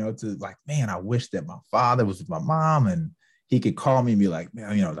wish, to like, man, I wish that my father was with my mom and he could call me and be like,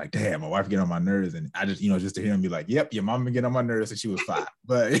 man, like, damn, my wife get on my nerves. And I just, just to hear him be like, yep, your mom been getting on my nerves since she was 5.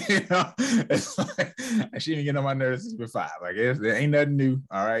 But, it's like, she didn't get on my nerves since she was 5. Like, there ain't nothing new.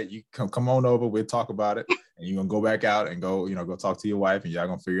 All right. You come on over. We'll talk about it. And you're going to go back out and go talk to your wife and y'all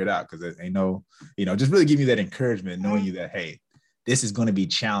going to figure it out. Cause there ain't no, just really give you that encouragement, knowing you that, hey, this is going to be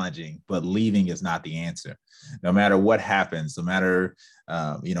challenging, but leaving is not the answer. No matter what happens, no matter,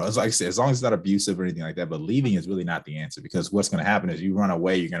 it's like I said, as long as it's not abusive or anything like that, but leaving is really not the answer, because what's going to happen is you run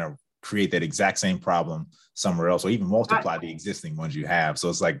away, you're going to create that exact same problem somewhere else, or even multiply the existing ones you have. So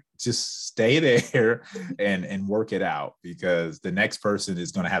it's like, just stay there and work it out, because the next person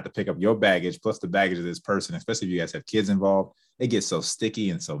is going to have to pick up your baggage plus the baggage of this person, especially if you guys have kids involved. It gets so sticky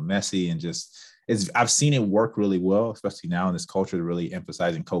and so messy, and just, I've seen it work really well, especially now in this culture, to really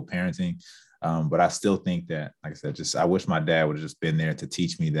emphasizing co-parenting. But I still think that, like I said, I wish my dad would have just been there to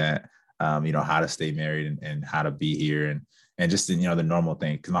teach me that, how to stay married and how to be here and just, the normal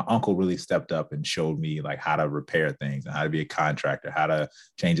thing. Because my uncle really stepped up and showed me like how to repair things and how to be a contractor, how to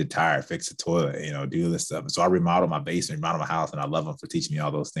change a tire, fix a toilet, do this stuff. And so I remodeled my basement, remodeled my house, and I love him for teaching me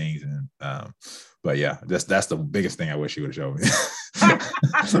all those things. And but yeah, that's the biggest thing I wish he would have showed me.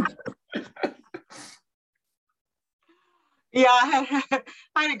 Yeah, I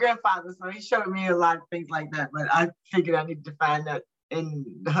had a grandfather, so he showed me a lot of things like that. But I figured I needed to find that in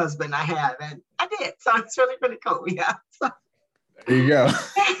the husband I have, and I did. So it's really, really cool. Yeah. So, there you go.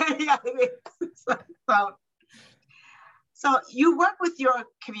 Yeah, it is. So you work with your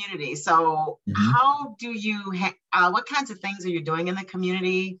community. So how do you? What kinds of things are you doing in the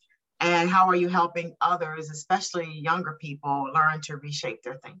community, and how are you helping others, especially younger people, learn to reshape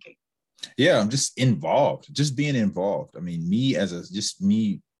their thinking? Yeah, I'm just involved, just being involved. I mean, me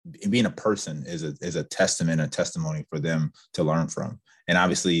being a person is a testament, a testimony for them to learn from. And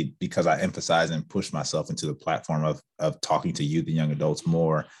obviously, because I emphasize and push myself into the platform of talking to youth and young adults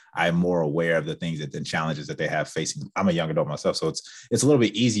more, I'm more aware of the things the challenges that they have facing. I'm a young adult myself, so it's a little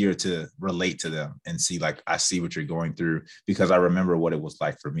bit easier to relate to them and see, like, I see what you're going through, because I remember what it was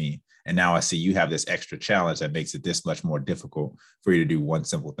like for me. And now I see you have this extra challenge that makes it this much more difficult for you to do one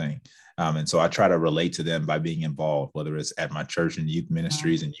simple thing. And so I try to relate to them by being involved, whether it's at my church and youth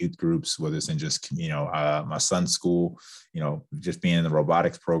ministries and youth groups, whether it's in just, my son's school, just being in the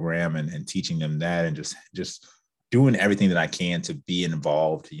robotics program and teaching them that, and just doing everything that I can to be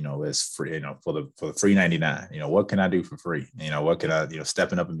involved, as free, for the free 99, what can I do for free? What can I,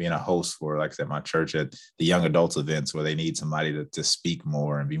 stepping up and being a host for, like I said, my church at the young adults events where they need somebody to speak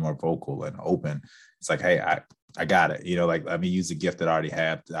more and be more vocal and open. It's like, hey, I got it. Like, let me use the gift that I already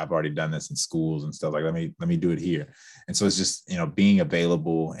have. I've already done this in schools and stuff. Like, let me do it here. And so it's just, being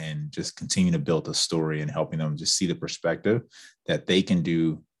available and just continue to build a story and helping them just see the perspective that they can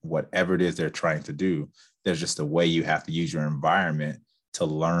do whatever it is they're trying to do. There's just a way you have to use your environment to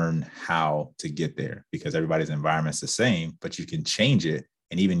learn how to get there, because everybody's environment's the same, but you can change it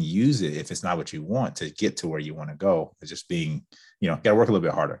and even use it if it's not what you want to get to where you want to go. It's just being, got to work a little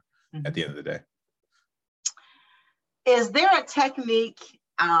bit harder at the end of the day. Is there a technique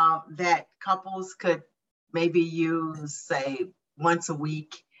that couples could maybe use, say, once a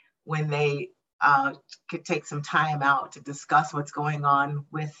week when they could take some time out to discuss what's going on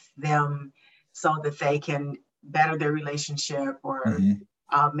with them so that they can better their relationship or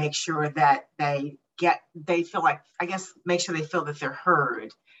make sure that they feel like, I guess, make sure they feel that they're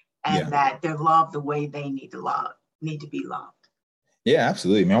heard and that they're loved the way they need to be loved? Yeah,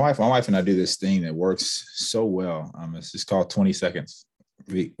 absolutely. My wife and I do this thing that works so well. It's just called 20 seconds.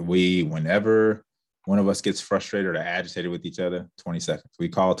 We whenever one of us gets frustrated or agitated with each other, 20 seconds. We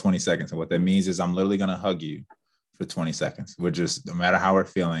call 20 seconds. And what that means is I'm literally going to hug you for 20 seconds. We're just, no matter how we're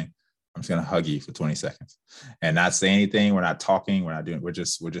feeling, I'm just going to hug you for 20 seconds and not say anything. We're not talking. We're not doing, we're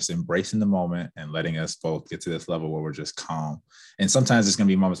just embracing the moment and letting us both get to this level where we're just calm. And sometimes it's going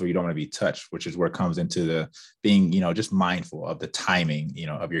to be moments where you don't want to be touched, which is where it comes into the being, just mindful of the timing,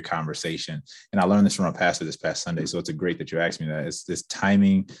 of your conversation. And I learned this from a pastor this past Sunday. So it's great that you asked me that. It's this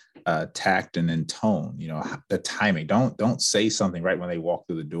timing, tact, and then tone, the timing. Don't say something right when they walk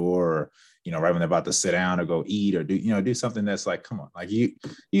through the door, or right when they're about to sit down or go eat, or do something that's like, come on, like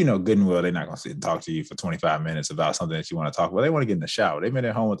good and well, they're not going to sit and talk to you for 25 minutes about something that you want to talk about. They want to get in the shower. They've been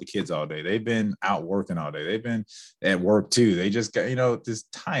at home with the kids all day. They've been out working all day. They've been at work too. They just got, this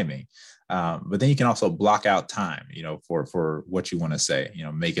timing. But then you can also block out time, for what you want to say,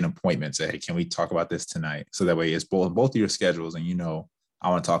 make an appointment, say, hey, can we talk about this tonight? So that way it's both of your schedules and, I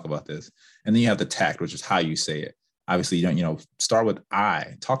want to talk about this. And then you have the tact, which is how you say it. Obviously, you don't, start with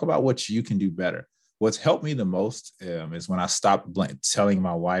I. Talk about what you can do better. What's helped me the most is when I stopped telling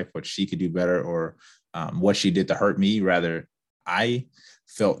my wife what she could do better, or what she did to hurt me. Rather, I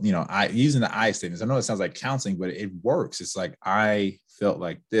felt, I using the I statements. I know it sounds like counseling, but it works. It's like, I felt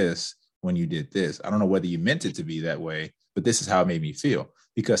like this when you did this. I don't know whether you meant it to be that way, but this is how it made me feel.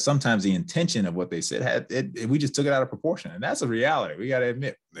 Because sometimes the intention of what they said we just took it out of proportion, and that's a reality. We got to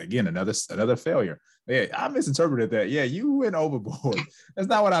admit, again, another failure. Yeah, I misinterpreted that. Yeah, you went overboard. That's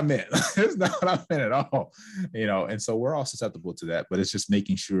not what I meant. That's not what I meant at all. And so we're all susceptible to that. But it's just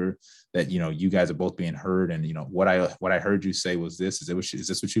making sure that you guys are both being heard, and what I heard you say was this. Is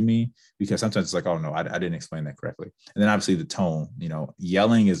this what you mean? Because sometimes it's like, oh no, I didn't explain that correctly. And then obviously the tone.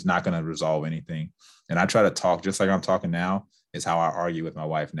 Yelling is not going to resolve anything. And I try to talk just like I'm talking now. Is how I argue with my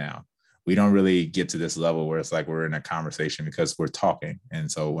wife now. We don't really get to this level where it's like we're in a conversation because we're talking.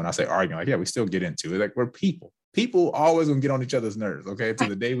 And so when I say arguing, like, yeah, we still get into it. Like, we're people. People always gonna get on each other's nerves, okay, to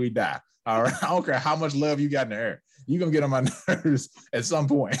the day we die. All right. I don't care how much love you got in the air. You're gonna get on my nerves at some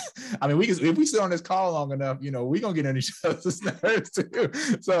point. I mean, if we sit on this call long enough, we're gonna get on each other's nerves too.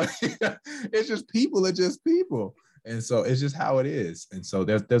 So it's just people are just people. And so it's just how it is. And so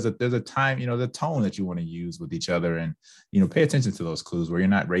there's a time, the tone that you want to use with each other, and, pay attention to those clues where you're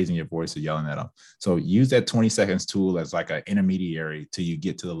not raising your voice or yelling at them. So use that 20 seconds tool as like an intermediary till you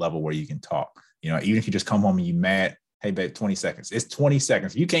get to the level where you can talk. Even if you just come home and you mad, hey babe, 20 seconds. It's 20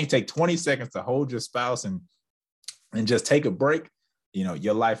 seconds. You can't take 20 seconds to hold your spouse and just take a break.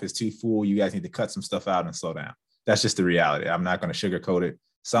 Your life is too full. You guys need to cut some stuff out and slow down. That's just the reality. I'm not going to sugarcoat it.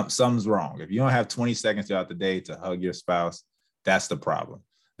 Something's wrong. If you don't have 20 seconds throughout the day to hug your spouse, that's the problem.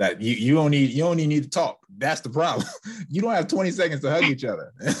 That you only need to talk. That's the problem. You don't have 20 seconds to hug each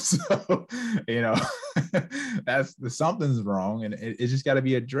other. So, something's wrong, and it just got to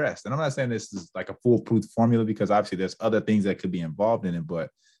be addressed. And I'm not saying this is like a foolproof formula, because obviously there's other things that could be involved in it,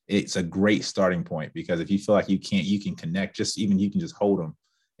 but it's a great starting point, because if you feel like you can connect, you can just hold them.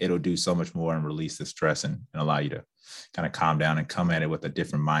 It'll do so much more and release the stress and allow you to kind of calm down and come at it with a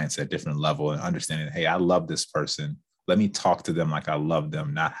different mindset, different level, and understanding, hey, I love this person. Let me talk to them like I love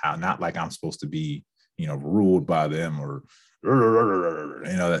them, not like I'm supposed to be, ruled by them, or,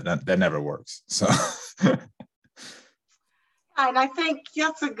 that never works. So. And I think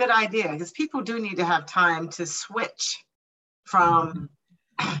that's a good idea, because people do need to have time to switch from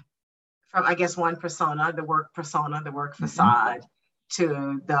I guess one persona, the work facade,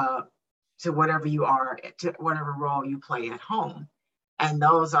 to whatever you are, to whatever role you play at home. And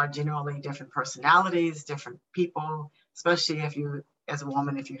those are generally different personalities, different people, especially if you, as a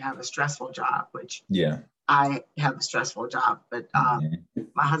woman, if you have a stressful job, which I have a stressful job, but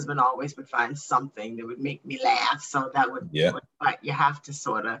my husband always would find something that would make me laugh. So that would, but you have to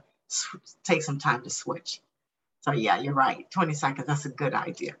sort of take some time to switch. So yeah, you're right. 20 seconds. That's a good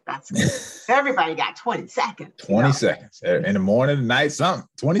idea. That's good. Everybody got 20 seconds. 20 seconds in the morning, at night, something.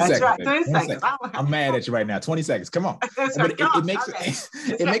 20 That's seconds. Right. 20 seconds. I'm mad at you right now. 20 seconds. Come on. But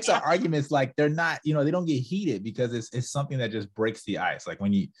it makes our arguments like they're not, they don't get heated because it's something that just breaks the ice. Like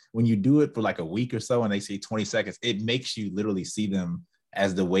when you do it for like a week or so and they say 20 seconds, it makes you literally see them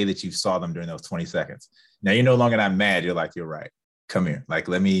as the way that you saw them during those 20 seconds. Now you're no longer not mad. You're like, you're right. Come here. Like,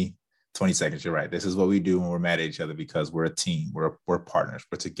 20 seconds. You're right. This is what we do when we're mad at each other because we're a team. We're partners.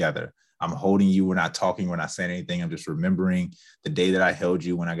 We're together. I'm holding you. We're not talking. We're not saying anything. I'm just remembering the day that I held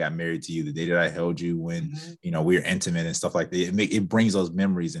you when I got married to you, the day that I held you when, we were intimate and stuff like that. It brings those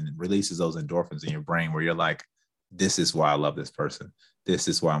memories and releases those endorphins in your brain where you're like, this is why I love this person. This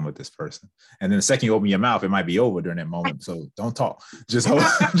is why I'm with this person. And then the second you open your mouth, it might be over during that moment. So don't talk. Just hold,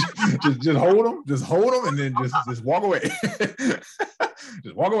 just hold them. Just hold them, and then just walk away.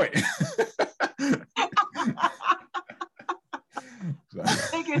 Just walk away.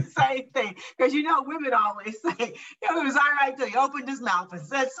 Thinking the same thing, because women always say, it was all right till he opened his mouth and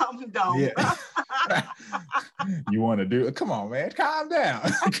said something dumb. Yeah. You want to do it? Come on, man, calm down.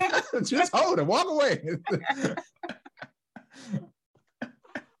 Just hold it, walk away.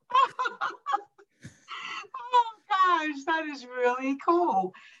 Oh gosh, that is really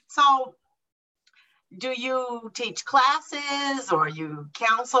cool. So do you teach classes or you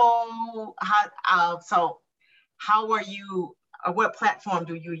counsel? How are you, what platform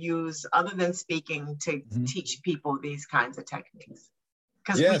do you use other than speaking to teach people these kinds of techniques?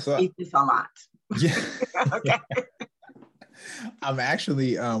 Because we speak this a lot. Yeah. Okay. I'm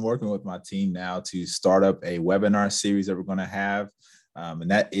actually working with my team now to start up a webinar series that we're going to have.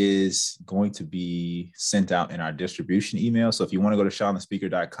 And that is going to be sent out in our distribution email. So if you want to go to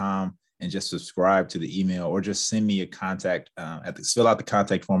ShawnTheSpeaker.com and just subscribe to the email, or just send me a contact, fill out the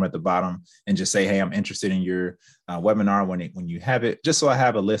contact form at the bottom and just say, hey, I'm interested in your webinar when you have it, just so I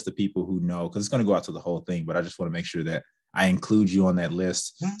have a list of people who know, because it's going to go out to the whole thing, but I just want to make sure that I include you on that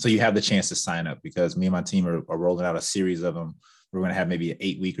list so you have the chance to sign up, because me and my team are rolling out a series of them. We're going to have maybe an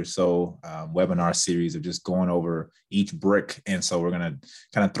 8-week or so webinar series of just going over each brick. And so we're going to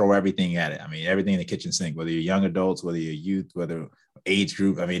kind of throw everything at it. I mean, everything in the kitchen sink, whether you're young adults, whether you're youth, whether age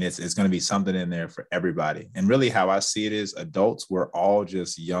group. I mean, it's going to be something in there for everybody. And really how I see it is adults, we're all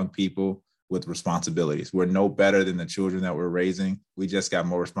just young people with responsibilities. We're no better than the children that we're raising. We just got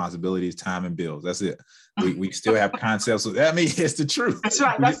more responsibilities, time, and bills. That's it. We still have concepts. I mean, it's the truth. That's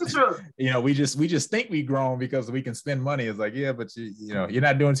right. That's the truth. We just think we grown because we can spend money. It's like, yeah, but you're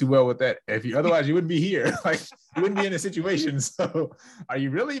not doing too well with that. Otherwise you wouldn't be here. Like you wouldn't be in a situation. So are you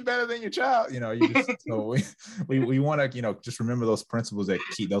really better than your child? We want to, just remember those principles that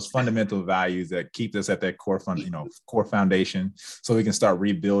keep those fundamental values that keep us at that core foundation, so we can start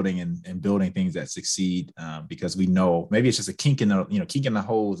rebuilding and building things that succeed. Because we know maybe it's just a kink in the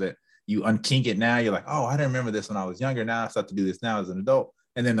holes that you unkink it now. You're like, oh, I didn't remember this when I was younger. Now I start to do this now as an adult.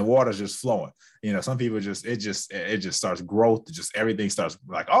 And then the water's just flowing. Some people it just starts growth. Just everything starts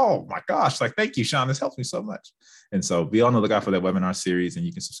like, oh my gosh, like, thank you, Shawn. This helps me so much. And so be on the lookout for that webinar series, and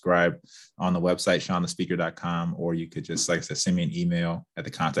you can subscribe on the website, ShawnTheSpeaker.com, or you could just, like I said, send me an email at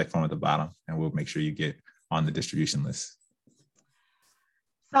the contact form at the bottom, and we'll make sure you get on the distribution list.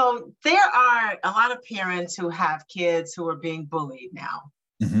 So there are a lot of parents who have kids who are being bullied now.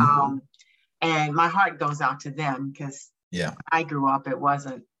 Mm-hmm. And my heart goes out to them, because when I grew up, it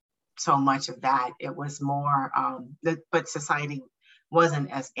wasn't so much of that. It was more, but society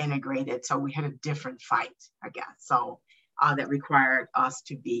wasn't as integrated. So we had a different fight, I guess. So that required us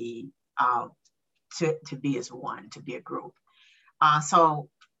to be as one, to be a group. So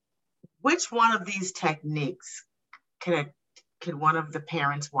which one of these techniques could one of the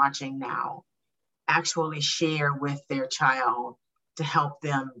parents watching now actually share with their child to help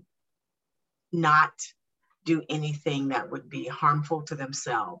them not do anything that would be harmful to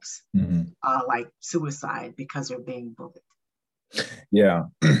themselves, like suicide, because they're being bullied? Yeah,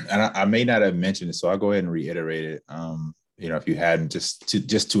 and I may not have mentioned it, so I'll go ahead and reiterate it. If you hadn't,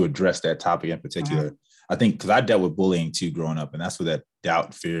 just to address that topic in particular. I think because I dealt with bullying too growing up, and that's where that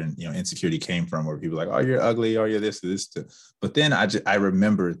doubt, fear, and insecurity came from, where people are like, oh, you're ugly, or you're this, or this. But then I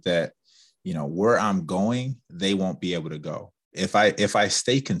remembered that, where I'm going, they won't be able to go. if I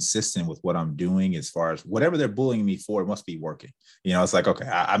stay consistent with what I'm doing, as far as whatever they're bullying me for, it must be working. It's like, okay,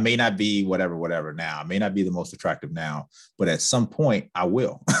 I may not be whatever now. I may not be the most attractive now, but at some point I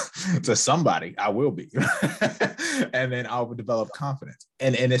will. To somebody, I will be. And then I'll develop confidence.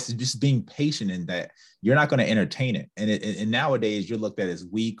 And it's just being patient in that you're not going to entertain it. And nowadays you're looked at as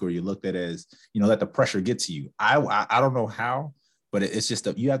weak, or you're looked at as, let the pressure get to you. I don't know how, but it's just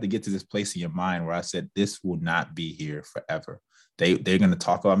that you have to get to this place in your mind where I said, this will not be here forever. They're going to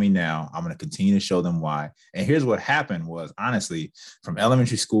talk about me now. I'm going to continue to show them why. And here's what happened was, honestly, from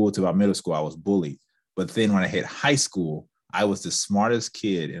elementary school to about middle school, I was bullied. But then when I hit high school, I was the smartest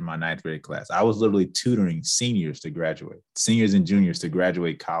kid in my 9th grade class. I was literally tutoring seniors to graduate, seniors and juniors to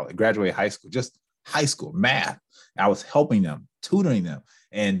graduate college, graduate high school, just high school math. I was helping them, tutoring them.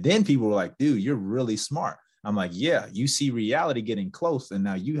 And then people were like, dude, you're really smart. I'm like, yeah, you see reality getting close, and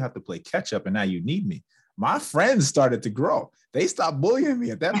now you have to play catch up, and now you need me. My friends started to grow. They stopped bullying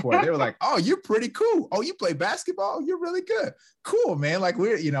me at that point. They were like, oh, you're pretty cool. Oh, you play basketball? You're really good. Cool, man. Like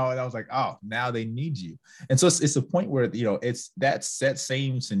and I was like, oh, now they need you. And so it's a point where, it's that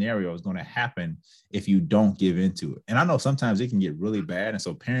same scenario is going to happen if you don't give into it. And I know sometimes it can get really bad. And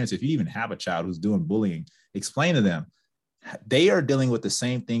so parents, if you even have a child who's doing bullying, explain to them, they are dealing with the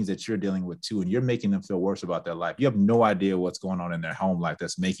same things that you're dealing with too, and you're making them feel worse about their life. You have no idea what's going on in their home life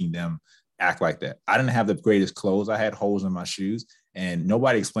that's making them act like that. I didn't have the greatest clothes. I had holes in my shoes, and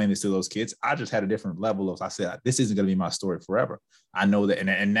nobody explained this to those kids. I just had a different level of, I said, this isn't going to be my story forever. I know that.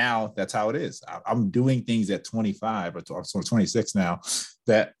 And now that's how it is. I'm doing things at 25 or 26 now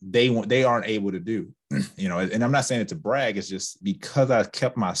that they aren't able to do, and I'm not saying it to brag. It's just because I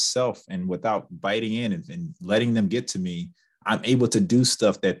kept myself, and without biting in and letting them get to me, I'm able to do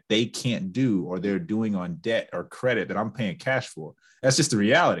stuff that they can't do, or they're doing on debt or credit that I'm paying cash for. That's just the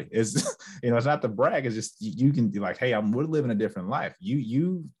reality. It's, it's not the brag. It's just, you can be like, hey, we're living a different life.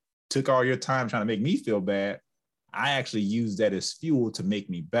 You took all your time trying to make me feel bad. I actually use that as fuel to make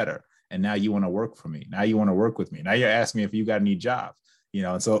me better. And now you want to work for me. Now you want to work with me. Now you're asking me if you got any jobs,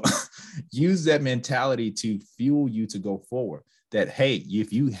 and so use that mentality to fuel you to go forward. That, hey,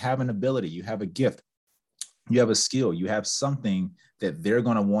 if you have an ability, you have a gift, you have a skill, you have something that they're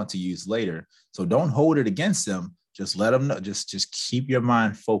going to want to use later. So don't hold it against them. Just let them know. Just keep your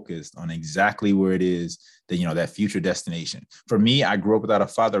mind focused on exactly where it is that, that future destination. For me, I grew up without a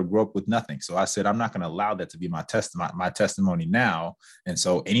father, grew up with nothing. So I said, I'm not going to allow that to be my testimony now. And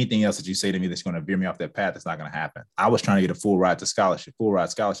so anything else that you say to me that's going to veer me off that path, it's not going to happen. I was trying to get a full ride scholarship,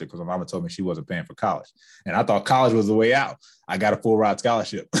 because my mama told me she wasn't paying for college. And I thought college was the way out. I got a full ride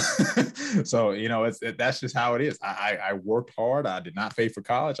scholarship. So, that's just how it is. I worked hard. I did not pay for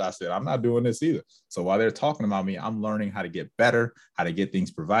college. I said, I'm not doing this either. So while they're talking about me, I'm learning how to get better, how to get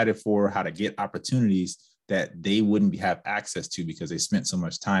things provided for, how to get opportunities that they wouldn't have access to because they spent so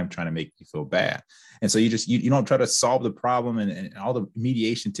much time trying to make you feel bad. And so you don't try to solve the problem, and all the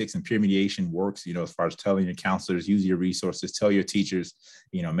mediation ticks and peer mediation works, as far as telling your counselors, use your resources, tell your teachers,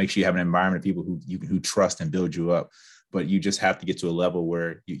 make sure you have an environment of people who trust and build you up. But you just have to get to a level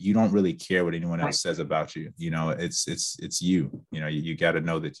where you don't really care what anyone else says about you. It's you. You got to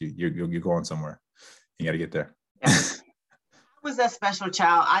know that you're going somewhere. You got to get there. Yeah. I was that special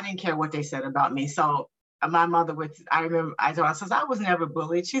child. I didn't care what they said about me. So my mother I remember I told her, says, I was never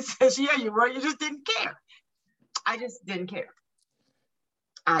bullied. She says, yeah, you were. You just didn't care. I just didn't care.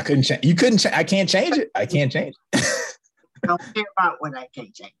 I couldn't change. You couldn't. I can't change it. I can't change it. I don't care about what I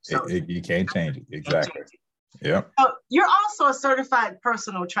can't change. So you can't change it. Exactly. Yeah. So you're also a certified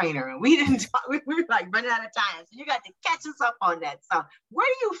personal trainer, and we didn't talk, we were like running out of time. So you got to catch us up on that. So where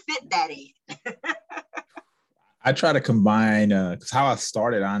do you fit that in? I try to combine, because how I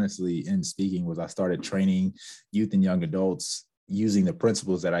started, honestly, in speaking was I started training youth and young adults using the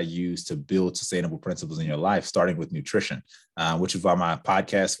principles that I use to build sustainable principles in your life, starting with nutrition, which is why my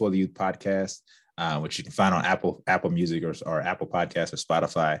podcast, For the Youth podcast, which you can find on Apple Music or Apple Podcasts or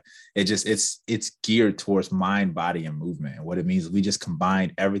Spotify. It's geared towards mind, body, and movement. And what it means is we just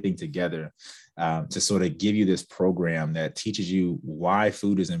combine everything together to sort of give you this program that teaches you why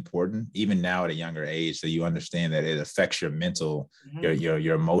food is important, even now at a younger age, so you understand that it affects your mental,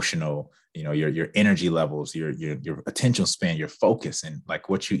 your emotional, your energy levels, your attention span, your focus, and like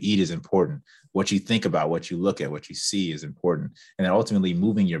what you eat is important. What you think about, what you look at, what you see is important. And then ultimately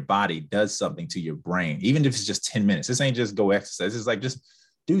moving your body does something to your brain, even if it's just 10 minutes. This ain't just go exercise. It's like just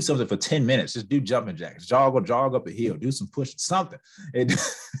do something for 10 minutes. Just do jumping jacks, jog up a hill, do some push, something.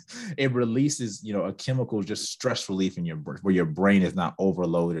 It releases, a chemical, just stress relief in where your brain is not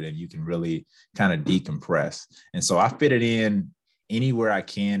overloaded and you can really kind of decompress. And so I fit it in anywhere I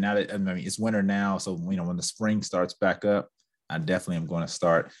can. Now that, it's winter now. So, when the spring starts back up, I definitely am going to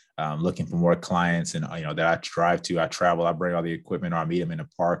start looking for more clients, and that I drive to, I travel, I bring all the equipment, or I meet them in a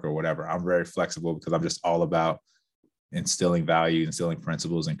park or whatever. I'm very flexible because I'm just all about instilling value, instilling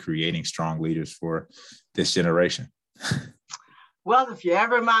principles, and creating strong leaders for this generation. Well, if you're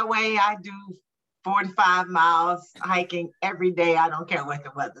ever my way, I do 45 miles hiking every day. I don't care what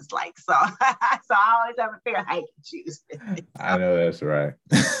the weather's like. So, so I always have a pair of hiking shoes. I know that's right.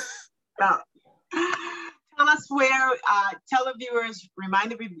 So, tell us where,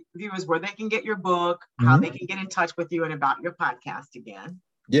 remind the viewers where they can get your book, how they can get in touch with you, and about your podcast again.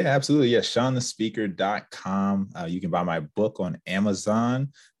 Yeah, absolutely. Yeah, ShawnTheSpeaker.com. You can buy my book on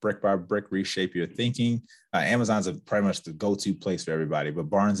Amazon, Brick by Brick, Reshape Your Thinking. Amazon's pretty much the go-to place for everybody, but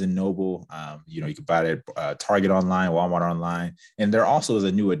Barnes & Noble, you can buy it at Target online, Walmart online. And there also is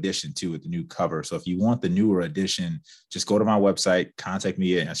a new edition too with the new cover. So if you want the newer edition, just go to my website, contact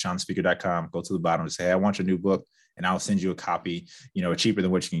me at ShawnTheSpeaker.com, go to the bottom and say, hey, I want your new book. And I'll send you a copy, cheaper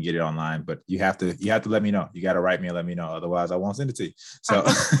than what you can get it online. But you have to let me know. You got to write me and let me know. Otherwise, I won't send it to you. So,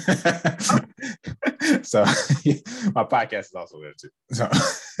 so my podcast is also there too. So,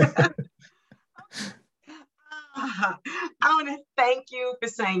 I want to thank you for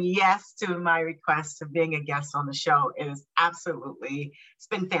saying yes to my request of being a guest on the show. It's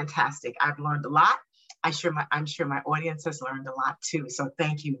been fantastic. I've learned a lot. I'm sure my audience has learned a lot too. So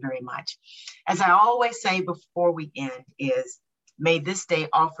thank you very much. As I always say before we end is, may this day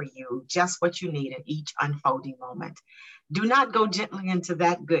offer you just what you need in each unfolding moment. Do not go gently into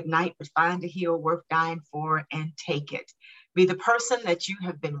that good night, but find a heel worth dying for and take it. Be the person that you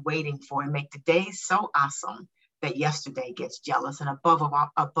have been waiting for and make the day so awesome that yesterday gets jealous. And above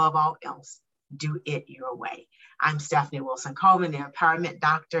all else, do it your way. I'm Stephanie Wilson Coleman, the Empowerment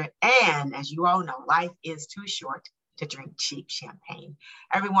Doctor. And as you all know, life is too short to drink cheap champagne.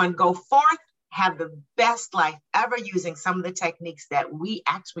 Everyone go forth, have the best life ever using some of the techniques that we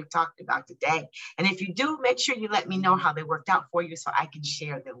actually talked about today. And if you do, make sure you let me know how they worked out for you so I can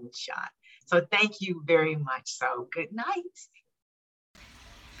share them with Shawn. So thank you very much. So good night.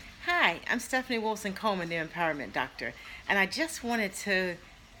 Hi, I'm Stephanie Wilson Coleman, the Empowerment Doctor. And I just wanted to,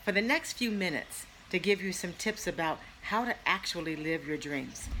 for the next few minutes, to give you some tips about how to actually live your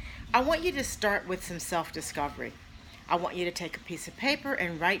dreams. I want you to start with some self-discovery. I want you to take a piece of paper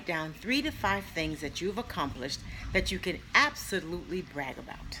and write down 3 to 5 things that you've accomplished that you can absolutely brag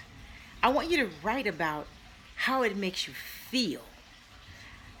about. I want you to write about how it makes you feel,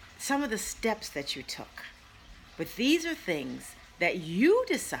 some of the steps that you took. But these are things that you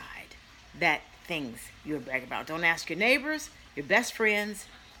decide that things you would brag about. Don't ask your neighbors, your best friends.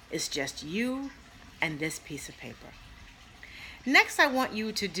 It's just you and this piece of paper. Next, I want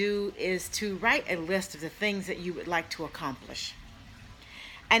you to do is to write a list of the things that you would like to accomplish.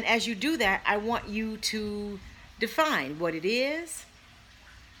 And as you do that, I want you to define what it is,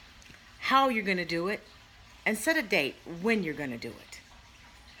 how you're going to do it, and set a date when you're going to do it.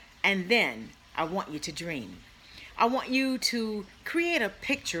 And then I want you to dream. I want you to create a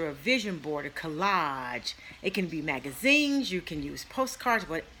picture, a vision board, a collage. It can be magazines, you can use postcards,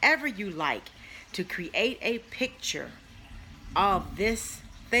 whatever you like, to create a picture of this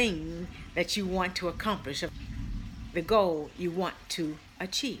thing that you want to accomplish, the goal you want to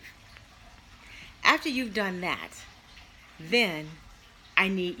achieve. After you've done that, then I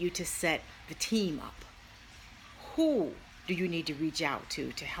need you to set the team up. Who do you need to reach out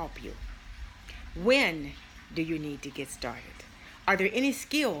to help you? When do you need to get started? Are there any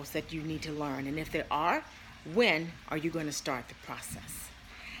skills that you need to learn? And if there are, when are you going to start the process?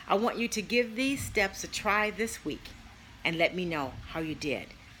 I want you to give these steps a try this week and let me know how you did,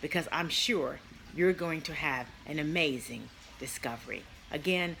 because I'm sure you're going to have an amazing discovery.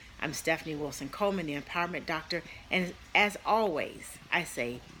 Again, I'm Stephanie Wilson Coleman, the Empowerment Doctor, and as always, I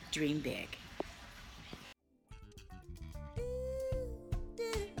say, dream big.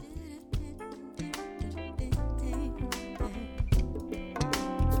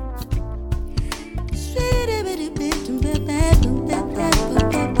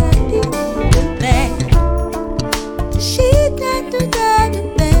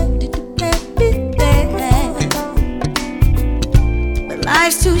 But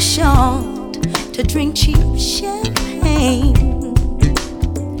life's too short to drink cheap champagne,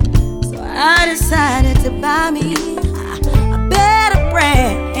 so I decided to buy me